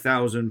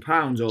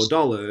 £5,000 or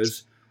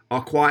dollars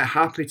are quite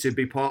happy to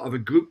be part of a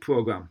group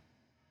program?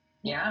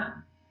 Yeah,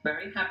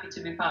 very happy to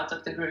be part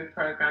of the group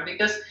program,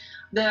 because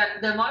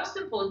the most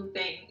important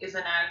thing is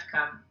an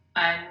outcome,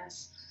 and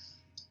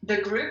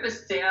the group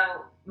is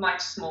still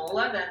much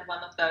smaller than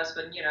one of those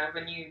when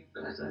you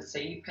let's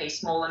say you pay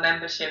smaller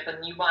membership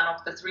and you one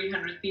of the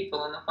 300 people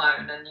on the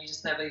phone and you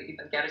just never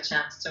even get a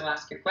chance to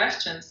ask your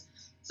questions.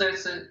 So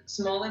it's a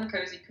small and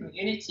cozy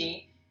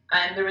community,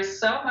 and there is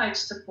so much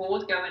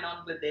support going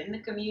on within the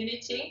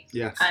community.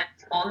 Yes. And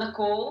on the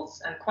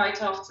calls, and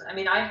quite often, I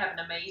mean, I have an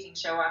amazing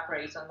show up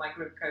rate on my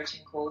group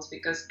coaching calls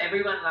because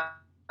everyone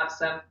loves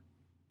them.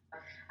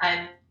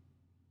 And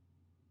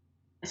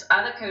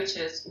other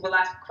coaches will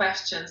ask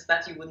questions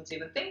that you wouldn't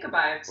even think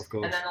about. Of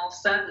course. And then all of a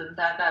sudden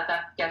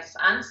that gets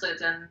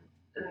answered, and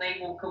they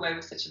walk away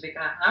with such a big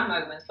aha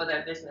moment for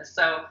their business.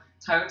 So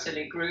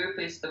totally, group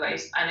is the way,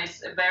 and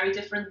it's a very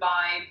different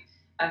vibe,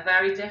 a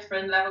very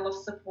different level of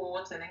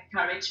support and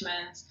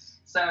encouragement.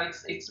 So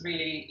it's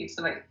really, it's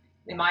the way,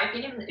 in my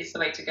opinion, it's the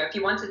way to go. If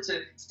you wanted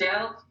to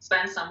still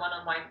spend some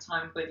one-on-one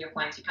time with your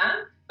client, you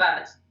can,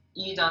 but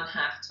you don't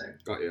have to.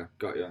 Got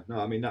you. No,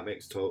 I mean that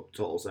makes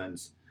total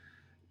sense.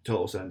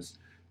 Total sense.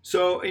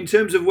 So, in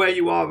terms of where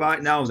you are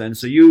right now, then,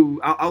 so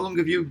how long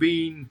have you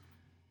been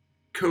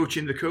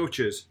coaching the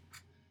coaches?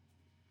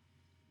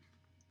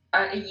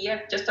 A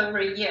year, just over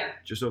a year.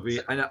 Just over a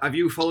year. And have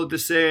you followed the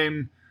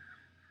same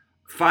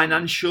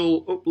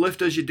financial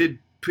uplift as you did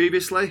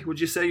previously? Would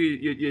you say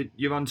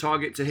you're on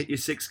target to hit your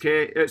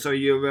 6K? Sorry,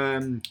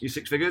 your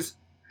six figures?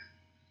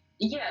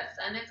 Yes,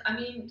 and it's, I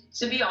mean,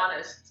 to be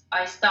honest,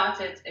 I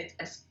started it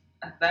as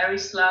a very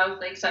slow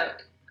thing. So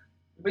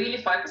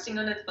really focusing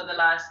on it for the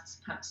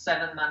last perhaps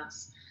 7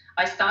 months.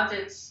 I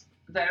started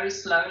very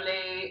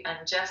slowly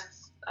and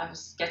I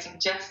was getting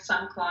just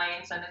some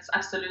clients, and it's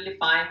absolutely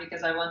fine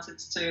because I wanted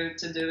to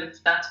do it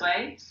that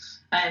way.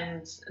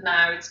 And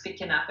now it's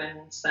picking up,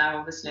 and so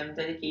obviously I'm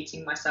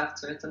dedicating myself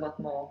to it a lot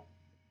more.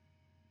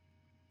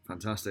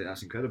 Fantastic,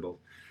 that's incredible.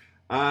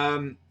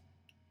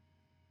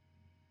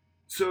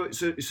 So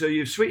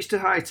you've switched to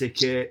high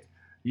ticket.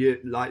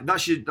 You've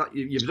adopted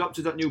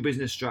that new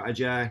business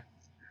strategy.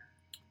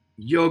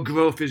 Your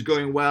growth is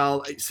going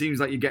well. It seems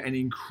like you're getting an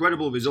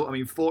incredible result. I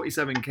mean,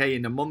 47K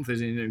in a month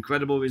is an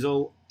incredible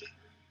result.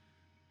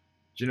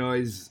 Do you know,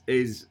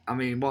 I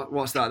mean,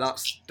 what's that?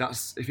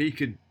 That's if he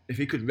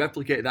could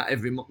replicate that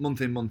every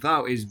month in, month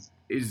out, is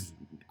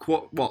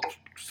what,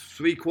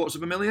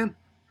 $750,000?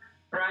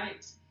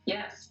 Right.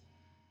 Yes.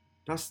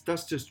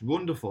 That's just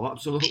wonderful.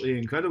 Absolutely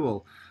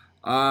incredible.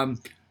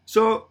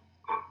 So,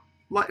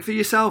 like, for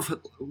yourself,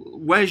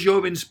 where's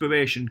your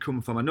inspiration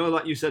come from? I know,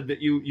 like you said,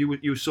 that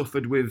you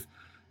suffered with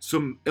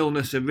some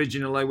illness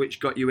originally, which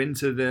got you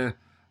into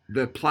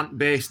the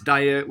plant-based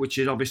diet, which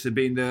has obviously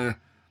been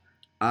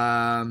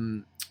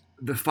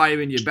the fire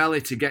in your belly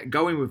to get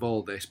going with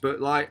all this. But,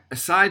 like,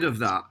 aside of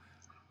that,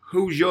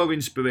 who's your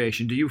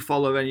inspiration? Do you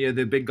follow any of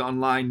the big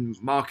online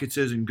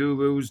marketers and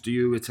gurus? Do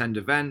you attend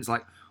events?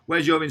 Like,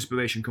 where's your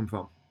inspiration come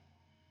from?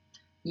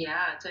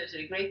 Yeah,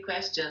 totally. Great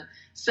question.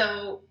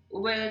 So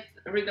we've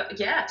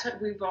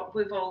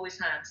always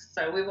had.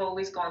 So we've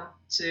always gone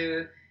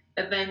to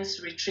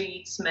events,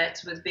 retreats,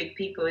 met with big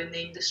people in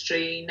the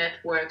industry,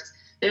 networked.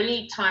 The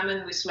only time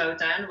when we slowed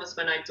down was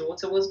when our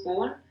daughter was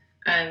born,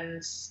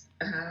 and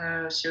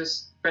she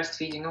was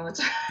breastfeeding all the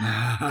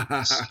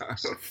time.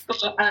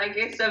 So I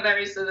guess a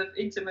very sort of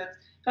intimate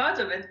part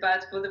of it.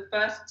 But for the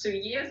first 2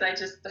 years, I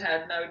just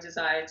had no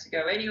desire to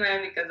go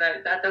anywhere because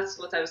that's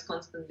what I was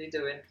constantly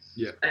doing.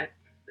 Yeah. And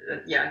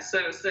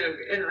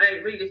I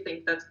really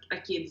think that our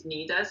kids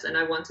need us, and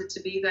I wanted to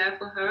be there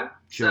for her.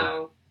 Sure.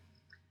 So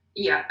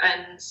yeah,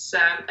 and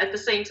at the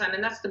same time,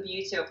 and that's the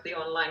beauty of the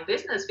online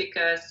business,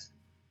 because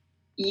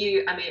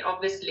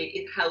obviously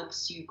it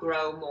helps you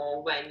grow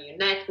more when you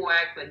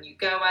network, when you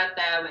go out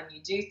there, when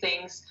you do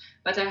things.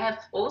 But I have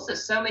also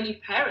so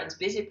many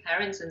busy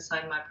parents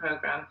inside my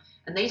program,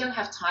 and they don't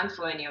have time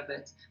for any of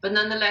it. But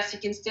nonetheless, you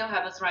can still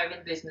have a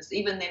thriving business,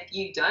 even if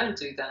you don't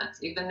do that,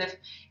 even if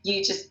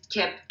you just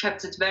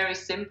kept it very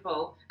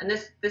simple. And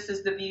this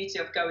is the beauty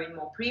of going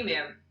more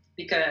premium,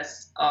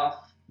 because of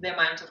the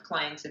amount of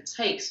clients it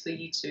takes for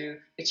you to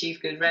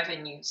achieve good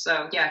revenue.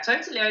 So yeah,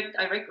 totally.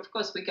 Of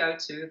course, we go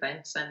to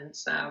events, and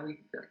we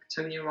like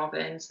Tony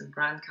Robbins and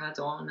Grant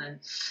Cardone and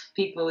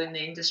people in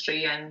the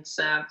industry, and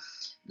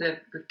we're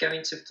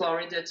going to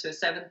Florida to a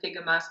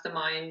 7-figure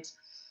mastermind.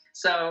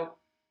 So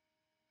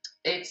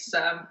it's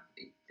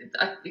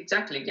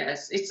exactly,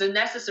 yes, it's a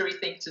necessary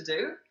thing to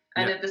do.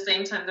 And at the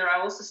same time, there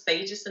are also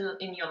stages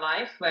in your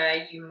life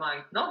where you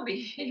might not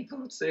be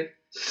able to.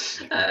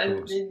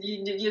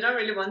 You don't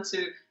really want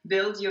to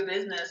build your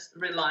business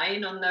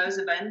relying on those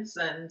events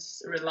and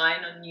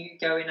relying on you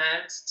going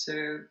out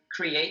to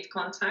create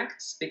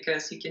contacts,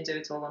 because you can do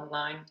it all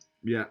online.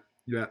 Yeah,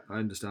 I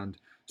understand.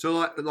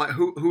 So, like,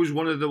 who's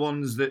one of the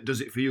ones that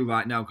does it for you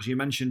right now? Because you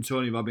mentioned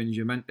Tony Robbins,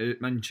 you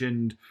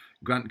mentioned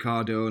Grant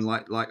Cardone.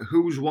 Like,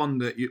 who's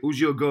who's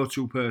your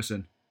go-to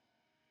person?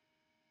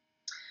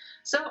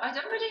 So I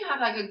don't really have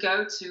like a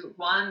go-to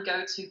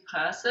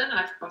person.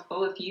 I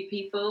follow a few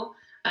people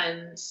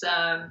and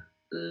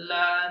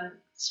learn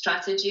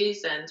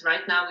strategies. And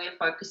right now we are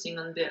focusing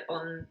on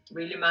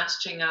really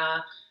mastering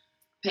our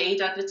paid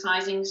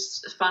advertising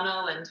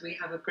funnel. And we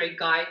have a great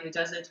guy who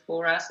does it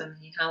for us, and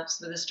he helps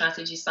with the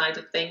strategy side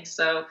of things.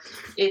 So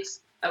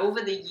it's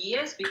over the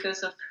years,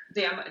 because of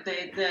the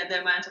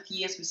amount of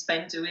years we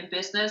spent doing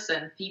business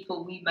and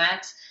people we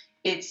met,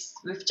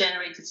 we've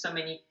generated so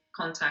many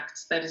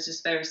contacts that is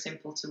just very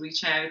simple to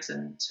reach out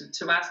and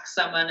to ask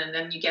someone, and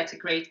then you get a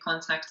great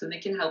contact, and they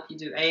can help you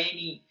do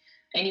any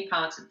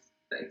part of,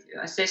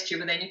 assist you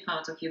with any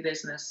part of your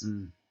business.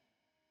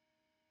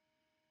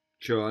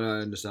 Sure,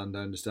 I understand.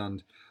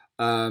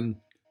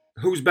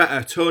 Who's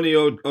better, Tony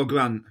or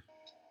Grant?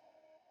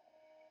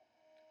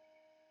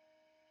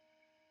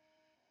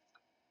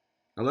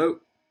 Hello?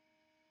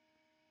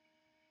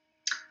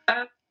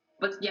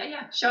 But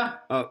yeah, sure.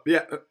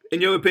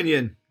 In your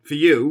opinion, for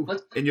you,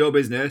 But in your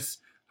business,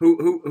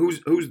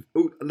 who's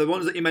the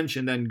ones that you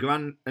mentioned then,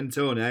 Grant and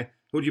Tony,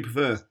 who do you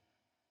prefer?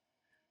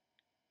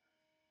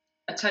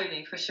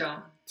 Tony, for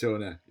sure.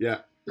 Tony, yeah.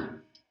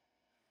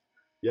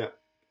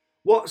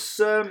 What's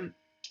some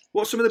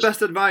of the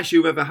best advice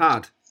you've ever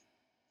had?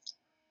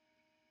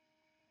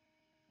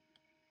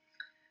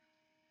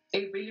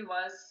 It really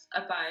was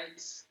about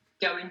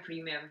going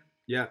premium.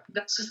 Yeah.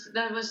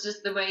 That was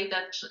just the way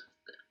that.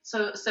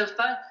 So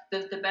far,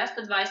 the best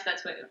advice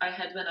that I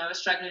had when I was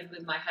struggling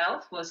with my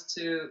health was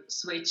to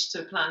switch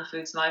to plant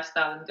foods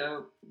lifestyle and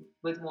go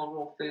with more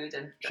raw food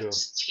and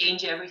just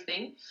change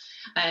everything.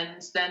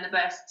 And then the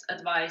best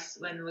advice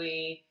when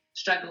we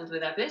struggled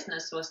with our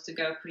business was to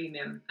go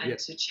premium and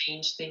to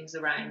change things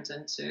around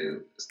and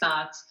to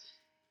start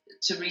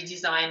to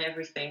redesign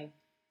everything.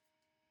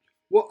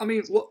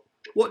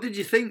 What did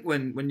you think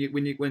when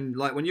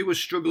you were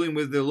struggling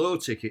with the low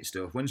ticket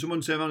stuff? When someone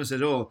turned around and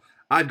said, "Oh,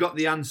 I've got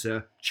the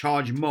answer,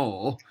 charge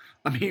more."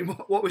 I mean,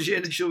 what was your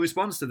initial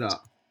response to that?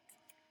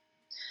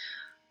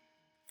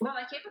 Well,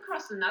 I came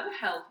across another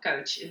health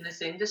coach in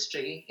this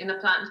industry, in the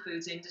plant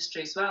foods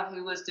industry as well,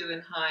 who was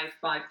doing high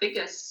 5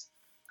 figures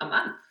a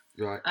month.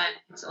 Right.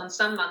 And on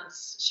some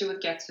months, she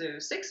would get to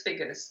 6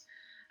 figures.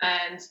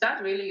 And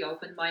that really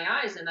opened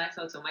my eyes. And I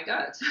thought, oh my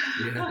God,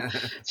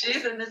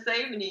 she's in the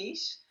same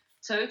niche,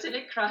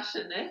 totally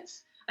crushing it.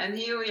 And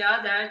here we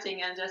are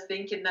doubting and just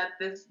thinking that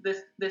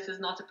this is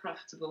not a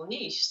profitable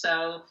niche.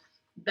 So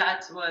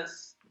that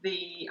was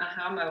the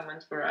aha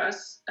moment for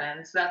us.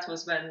 And that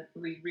was when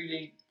we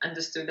really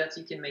understood that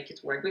you can make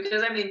it work.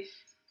 Because, I mean,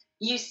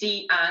 you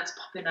see ads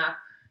popping up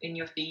in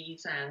your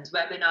feeds and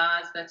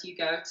webinars that you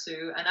go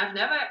to. And I've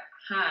never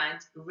had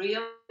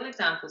real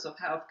examples of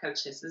health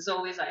coaches. There's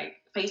always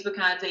like Facebook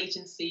ads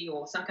agency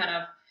or some kind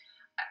of,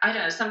 I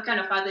don't know, some kind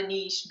of other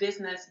niche,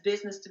 business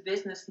to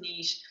business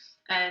niche.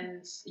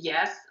 And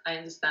yes, I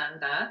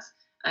understand that.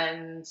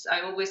 And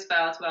I always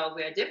felt, well,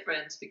 we're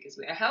different because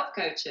we're health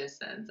coaches.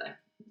 And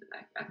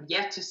I'm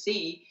yet to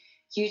see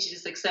hugely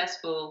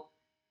successful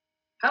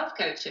health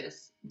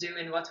coaches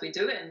doing what we're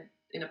doing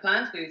in a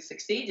plant food,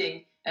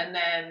 succeeding. And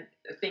then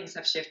things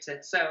have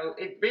shifted. So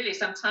it really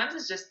sometimes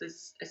is just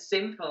as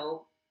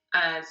simple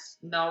as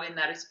knowing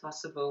that it's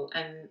possible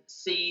and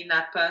seeing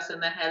that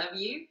person ahead of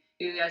you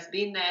who has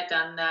been there,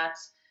 done that,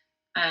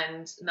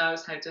 and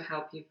knows how to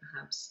help you,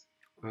 perhaps.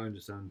 I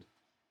understand.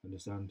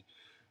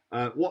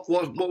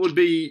 What would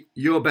be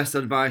your best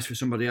advice for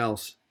somebody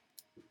else?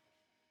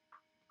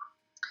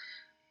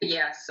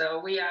 Yeah,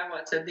 so we are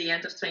at the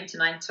end of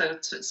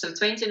 2019, so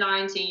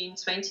 2019,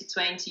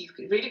 2020,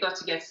 you've really got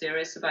to get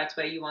serious about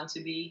where you want to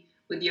be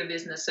with your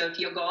business. So if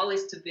your goal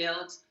is to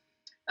build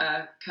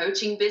a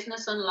coaching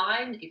business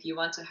online, if you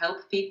want to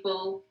help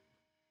people,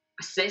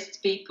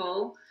 assist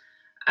people,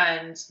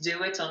 and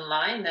do it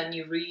online, then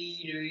you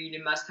really,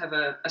 really must have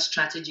a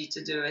strategy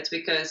to do it.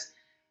 Because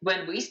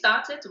when we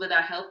started with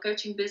our health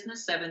coaching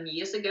business 7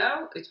 years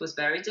ago, it was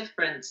very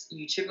different.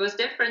 YouTube was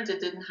different. It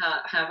didn't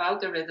have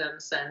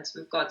algorithms, and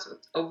we've got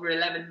over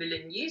 11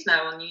 million views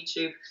now on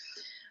YouTube.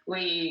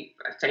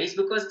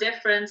 Facebook was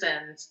different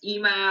and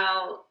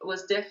email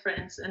was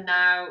different, and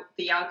now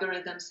the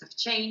algorithms have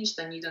changed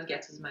and you don't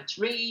get as much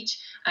reach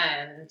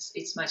and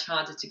it's much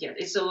harder to get.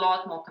 It's a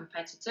lot more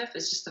competitive.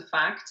 It's just a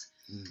fact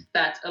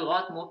that a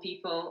lot more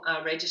people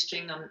are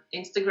registering on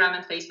Instagram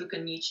and Facebook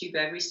and YouTube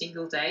every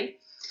single day.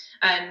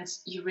 And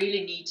you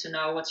really need to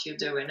know what you're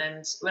doing.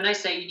 And when I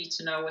say you need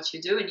to know what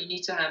you're doing, you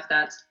need to have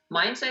that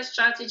mindset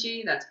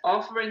strategy, that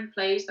offer in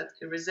place, that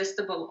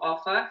irresistible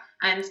offer.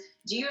 And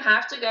do you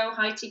have to go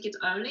high ticket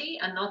only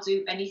and not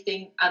do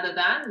anything other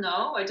than?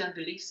 No, I don't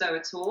believe so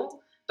at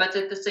all. But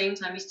at the same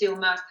time, you still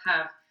must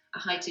have a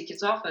high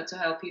ticket offer to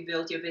help you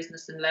build your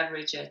business and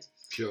leverage it.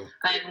 Sure.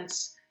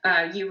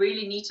 And you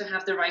really need to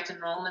have the right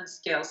enrollment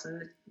skills.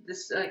 And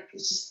this,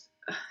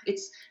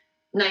 it's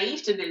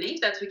naive to believe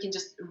that we can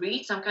just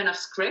read some kind of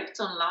script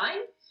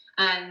online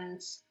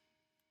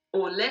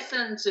or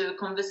listen to a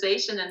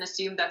conversation and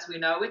assume that we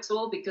know it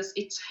all, because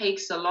it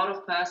takes a lot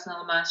of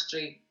personal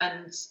mastery,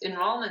 and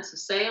enrollments of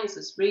sales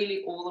is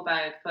really all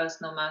about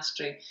personal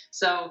mastery.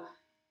 So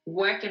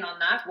working on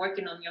that,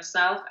 working on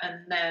yourself, and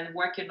then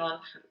working on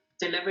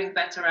delivering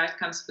better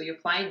outcomes for your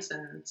clients,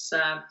 and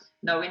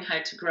knowing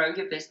how to grow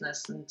your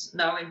business, and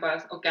knowing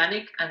both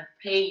organic and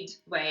paid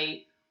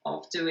way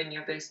of doing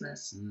your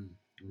business.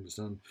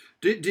 Understand.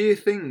 Do you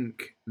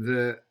think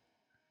that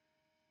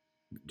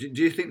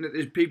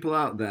there's people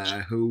out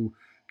there who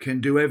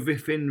can do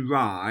everything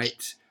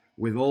right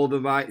with all the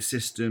right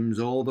systems,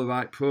 all the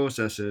right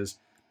processes,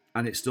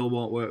 and it still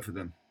won't work for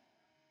them?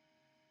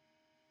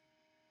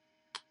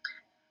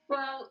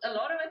 Well, a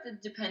lot of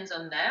it depends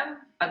on them.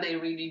 Are they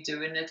really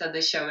doing it? Are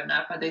they showing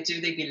up? Do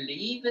they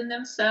believe in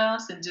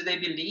themselves? And do they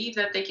believe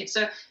that they can?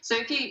 So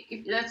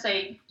if let's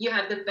say you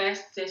have the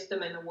best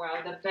system in the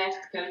world, the best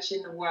coach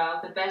in the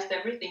world, the best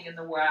everything in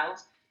the world,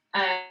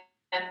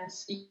 and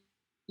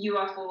you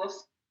are full of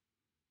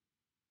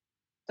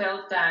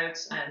self-doubt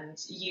and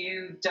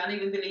you don't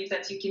even believe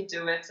that you can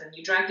do it and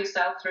you drag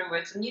yourself through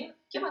it and you're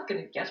not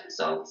going to get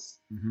results.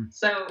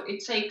 So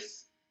it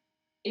takes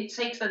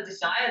that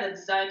desire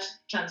to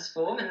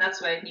transform, and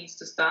that's where it needs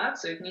to start.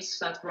 So it needs to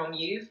start from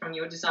you, from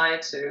your desire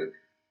to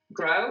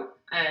grow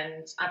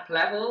and up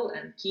level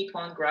and keep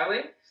on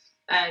growing.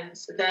 And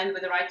then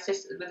with the right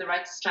system, with the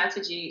right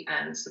strategy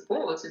and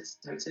support, it's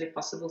totally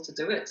possible to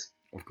do it.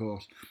 Of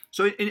course.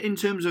 So in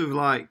terms of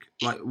like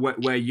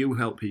where you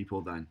help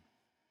people then,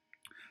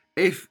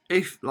 if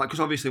like,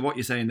 because obviously what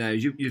you're saying there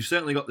is you've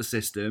certainly got the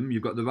system,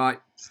 you've got the right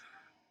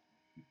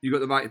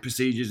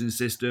procedures and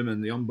system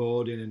and the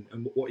onboarding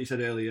and what you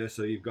said earlier.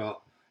 So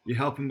you're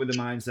helping with the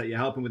mindset, you're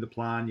helping with the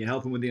plan, you're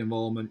helping with the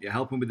involvement, you're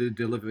helping with the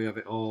delivery of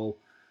it all.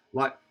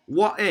 Like,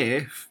 what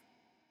if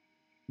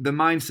the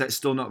mindset's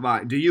still not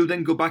right? Do you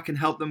then go back and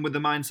help them with the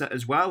mindset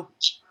as well?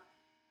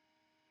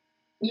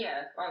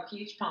 Yeah, a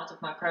huge part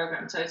of my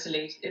program,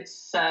 totally.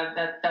 It's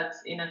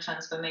that's inner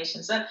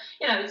transformation. So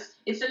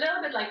it's a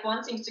little bit like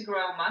wanting to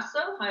grow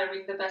muscle,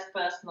 hiring the best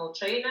personal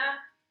trainer,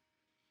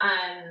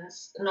 and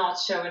not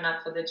showing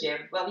up for the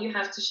gym. Well, you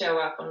have to show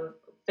up on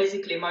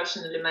physically,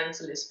 emotionally,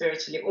 mentally,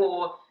 spiritually,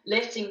 or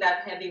lifting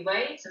that heavy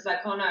weight. It's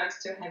like, oh no,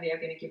 it's too heavy, I'm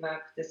going to give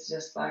up. This is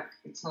just like,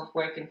 it's not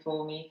working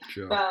for me.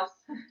 Sure. Well,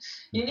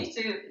 you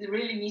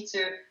really need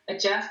to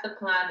adjust the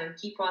plan and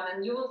keep on,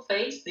 and you will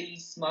face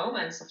these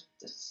moments of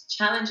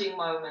challenging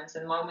moments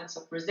and moments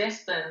of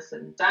resistance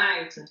and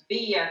doubt and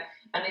fear,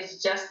 and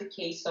it's just a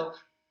case of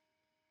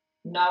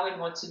knowing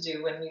what to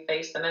do when you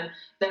face them. And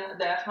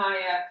the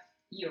higher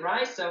you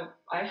rise, so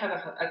I have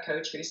a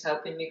coach who's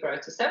helping me grow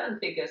to 7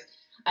 figures,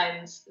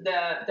 and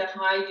the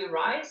higher you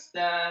rise,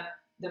 the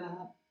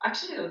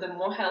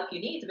more help you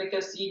need,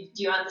 because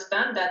you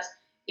understand that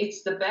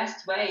it's the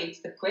best way,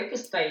 it's the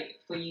quickest way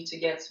for you to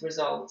get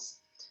results.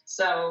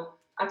 So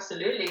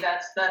absolutely,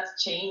 that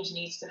change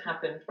needs to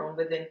happen from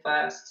within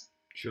first.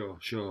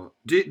 Sure.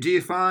 Do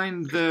you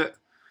find that,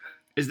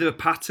 is there a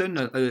pattern?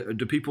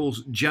 Do people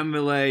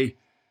generally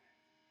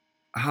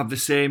have the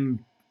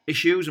same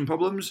issues and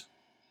problems?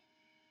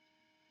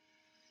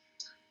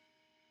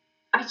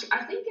 I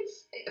think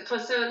it's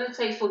let's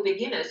say for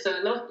beginners. So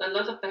a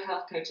lot of the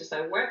health coaches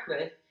I work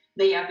with,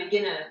 they are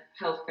beginner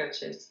health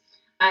coaches,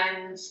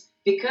 and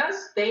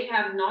because they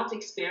have not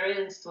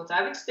experienced what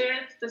I've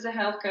experienced as a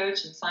health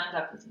coach and signed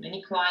up with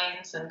many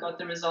clients and got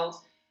the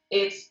results,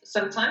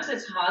 sometimes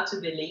it's hard to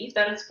believe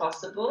that it's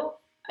possible,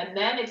 and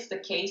then it's the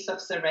case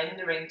of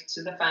surrendering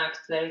to the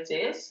fact that it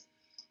is,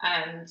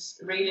 and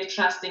really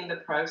trusting the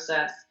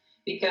process.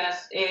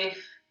 Because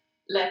if,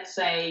 let's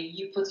say,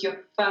 you put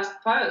your first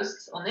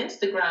post on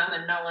Instagram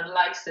and no one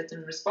likes it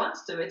and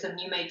responds to it, and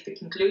you make the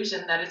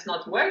conclusion that it's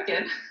not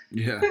working,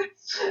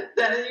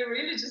 then you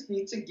really just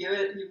need to give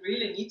it. You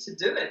really need to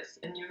do it,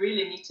 and you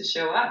really need to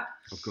show up.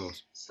 Of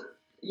course. So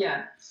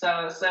it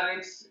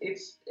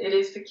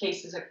is the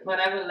case at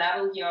whatever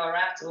level you're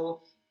at, or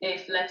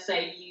if, let's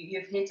say,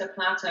 you've hit a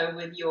plateau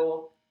with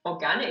your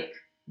organic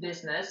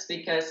business,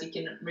 because you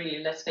can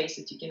really, let's face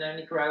it, you can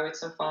only grow it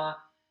so far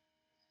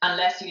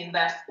unless you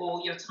invest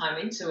all your time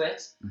into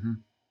it.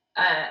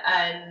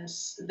 And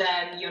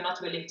then you're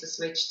not willing to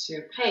switch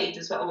to paid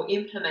as well, or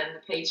implement the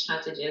paid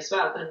strategy as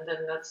well, then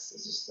that's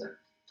just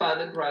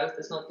further growth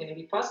is not going to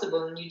be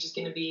possible, and you're just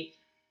going to be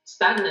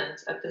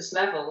stagnant at this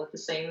level, at the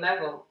same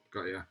level.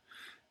 Got you.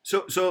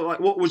 So like,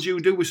 what would you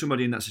do with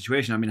somebody in that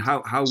situation? I mean,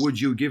 how would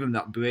you give them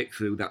that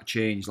breakthrough, that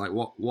change? Like,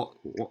 what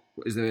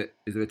is there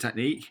a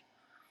technique?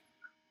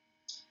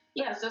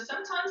 Yeah, so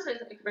sometimes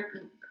it's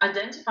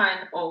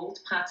identifying old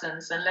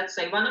patterns. And let's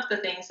say one of the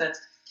things that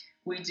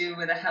we do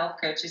with the health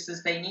coaches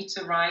is they need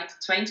to write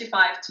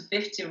 25 to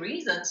 50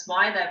 reasons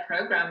why their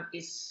program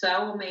is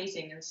so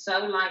amazing and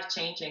so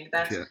life-changing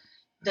that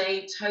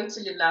they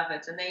totally love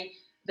it. And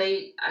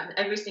and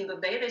every single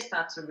day they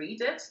start to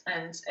read it,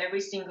 and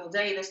every single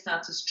day they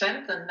start to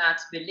strengthen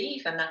that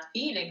belief and that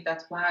feeling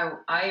that, wow,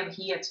 I am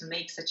here to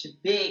make such a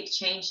big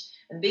change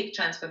and big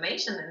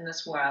transformation in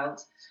this world.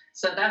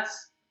 So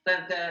that's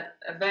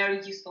a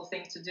very useful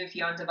thing to do if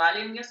you're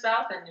undervaluing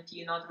yourself and if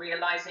you're not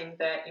realizing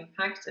the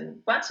impact.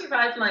 And once you've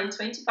outlined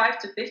 25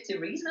 to 50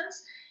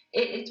 reasons,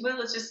 it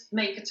will just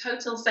make a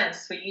total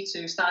sense for you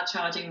to start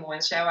charging more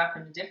and show up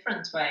in a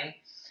different way.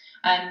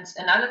 And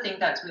another thing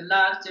that we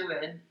love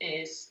doing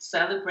is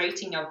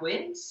celebrating our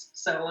wins.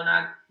 So on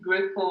our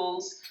group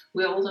calls,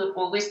 we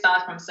always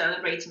start from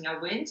celebrating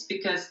our wins,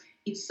 because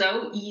it's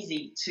so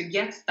easy to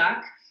get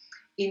stuck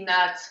in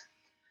that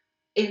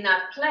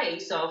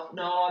place of,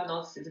 no, I'm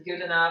not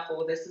good enough,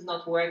 or this is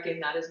not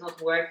working, that is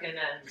not working,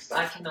 and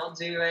I cannot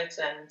do it.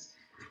 And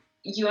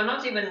you are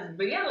not even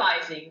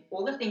realizing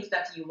all the things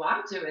that you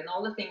are doing,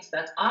 all the things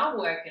that are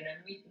working. And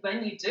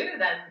when you do,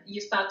 then you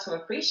start to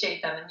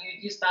appreciate them, and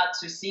you start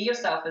to see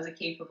yourself as a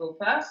capable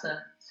person.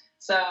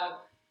 So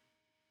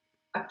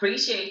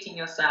appreciating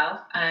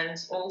yourself, and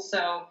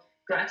also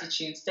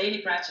gratitude.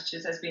 Daily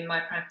gratitude has been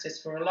my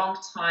practice for a long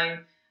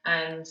time.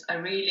 And I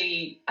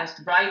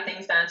write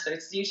things down. So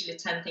it's usually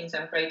 10 things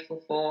I'm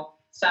grateful for.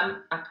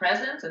 Some are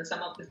present, and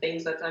some of the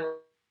things that I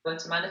want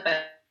to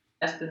manifest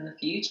in the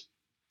future.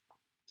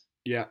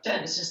 Yeah.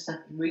 And it's just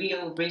that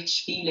real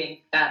rich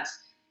feeling that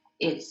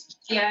it's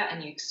here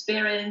and you're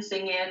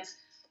experiencing it.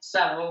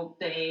 So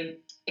again,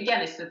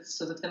 it's the,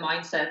 sort of the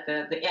mindset,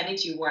 the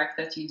energy work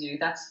that you do.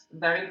 That's a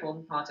very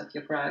important part of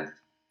your growth.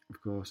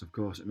 Of course,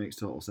 it makes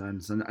total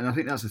sense. And I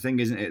think that's the thing,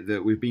 isn't it?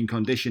 That we've been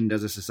conditioned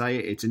as a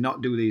society to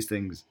not do these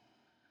things.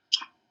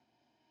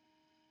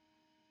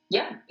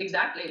 Yeah,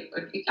 exactly.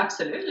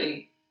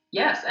 Absolutely.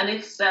 Yes. And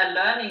it's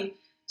learning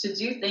to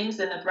do things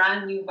in a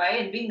brand new way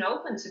and being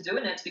open to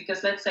doing it.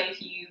 Because let's say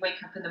if you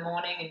wake up in the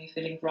morning and you're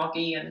feeling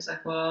groggy and it's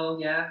like, well,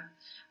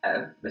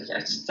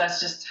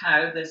 that's just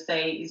how this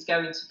day is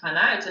going to pan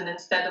out. And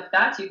instead of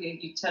that,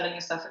 you're telling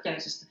yourself, okay, I'm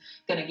just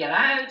going to get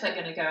out, I'm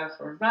going to go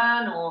for a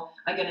run, or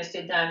I'm going to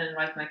sit down and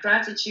write my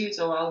gratitudes,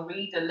 or I'll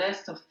read a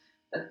list of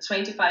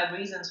 25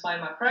 reasons why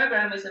my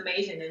program is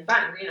amazing. And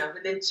bang,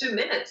 within 2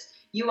 minutes,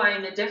 you are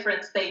in a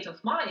different state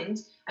of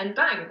mind, and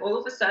bang, all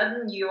of a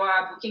sudden you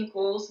are booking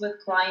calls with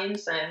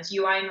clients and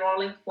you are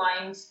enrolling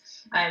clients,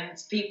 and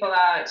people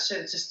are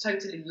just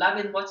totally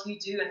loving what you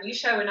do, and you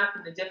showing up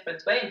in a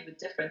different way and with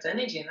different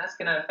energy, and that's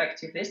going to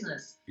affect your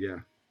business. Yeah,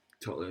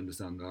 totally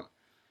understand that.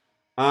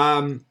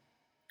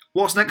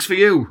 What's next for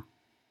you,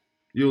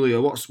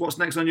 Julia? What's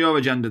next on your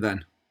agenda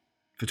then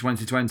for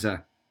 2020?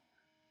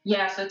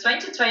 Yeah, so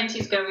 2020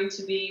 is going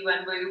to be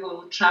when we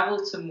will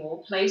travel to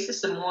more places,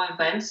 some more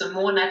events, some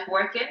more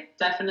networking,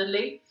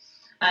 definitely,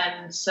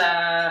 and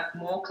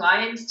more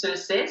clients to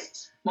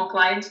assist, more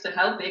clients to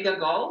help, bigger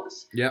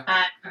goals. Yeah.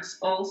 And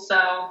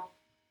also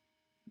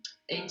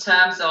in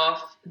terms of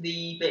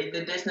the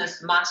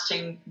business,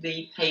 mastering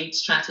the paid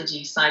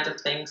strategy side of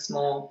things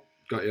more.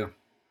 Got you.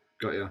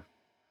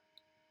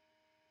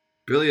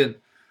 Brilliant.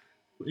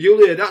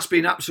 Julia, that's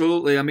been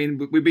absolutely, I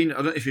mean, we've been, I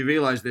don't know if you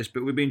realise this,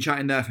 but we've been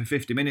chatting there for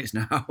 50 minutes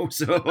now,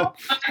 so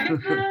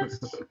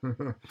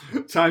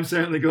time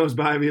certainly goes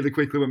by really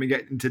quickly when we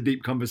get into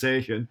deep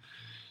conversation.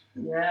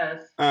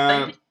 Yes.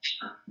 Thank you.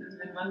 It's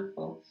been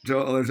wonderful.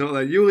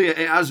 Totally. Julia,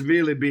 it has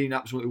really been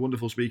absolutely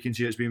wonderful speaking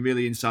to you. It's been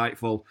really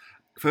insightful.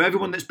 For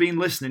everyone that's been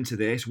listening to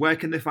this, where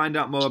can they find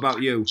out more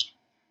about you?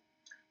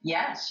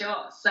 Yeah,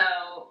 sure. So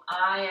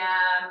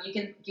you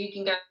can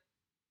go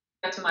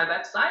to my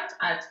website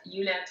at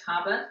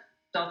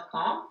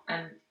juliatarbath.com,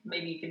 and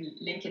maybe you can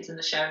link it in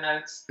the show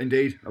notes.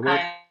 Indeed, I will.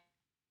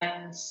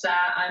 And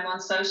I'm on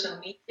social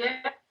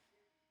media.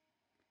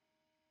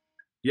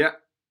 Yeah.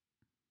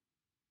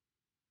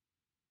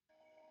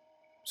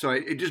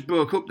 Sorry, it just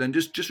broke up then.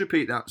 Just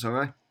repeat that,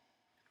 sorry.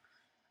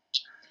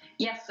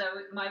 Yes, so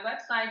my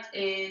website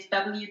is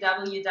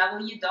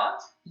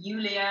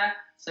www.julia,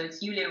 so it's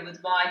Julia with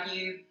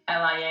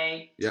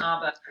YULIA,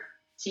 Tarbath,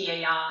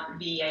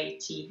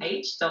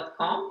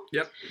 TARBATH.com.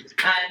 Yep.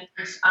 And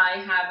I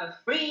have a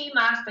free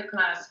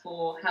masterclass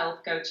for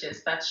health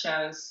coaches that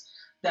shows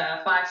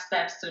the 5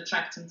 steps to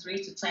attracting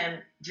 3 to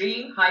 10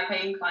 dream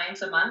high-paying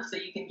clients a month, so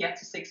you can get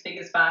to 6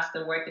 figures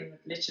faster working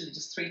with literally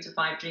just 3 to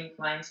 5 dream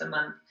clients a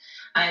month.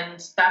 And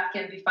that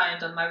can be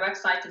found on my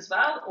website as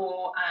well,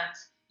 or at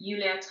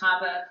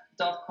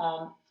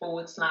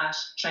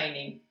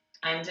juliatarbath.com/training.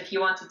 And if you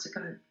wanted to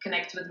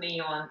connect with me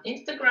on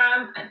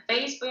Instagram and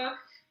Facebook,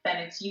 then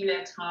it's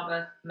Julia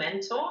Tarbath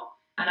Mentor.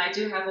 And I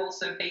do have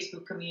also a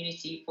Facebook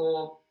community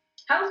for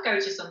health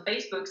coaches on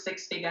Facebook,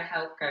 6 Figure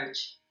Health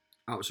Coach.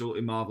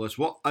 Absolutely marvellous.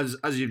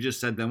 As you've just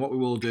said then, what we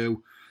will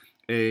do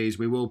is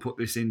we will put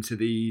this into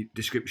the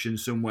description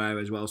somewhere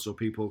as well, so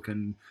people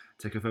can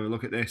take a further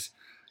look at this.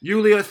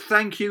 Julia,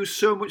 thank you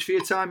so much for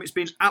your time. It's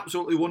been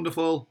absolutely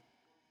wonderful.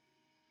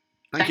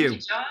 Thank you,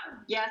 John.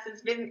 Yes,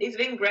 it's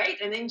been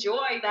great, and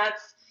enjoy that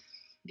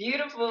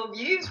beautiful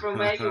views from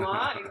where you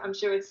are. I'm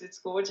sure it's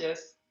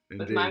gorgeous.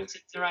 Indeed. With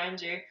mountains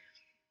around you.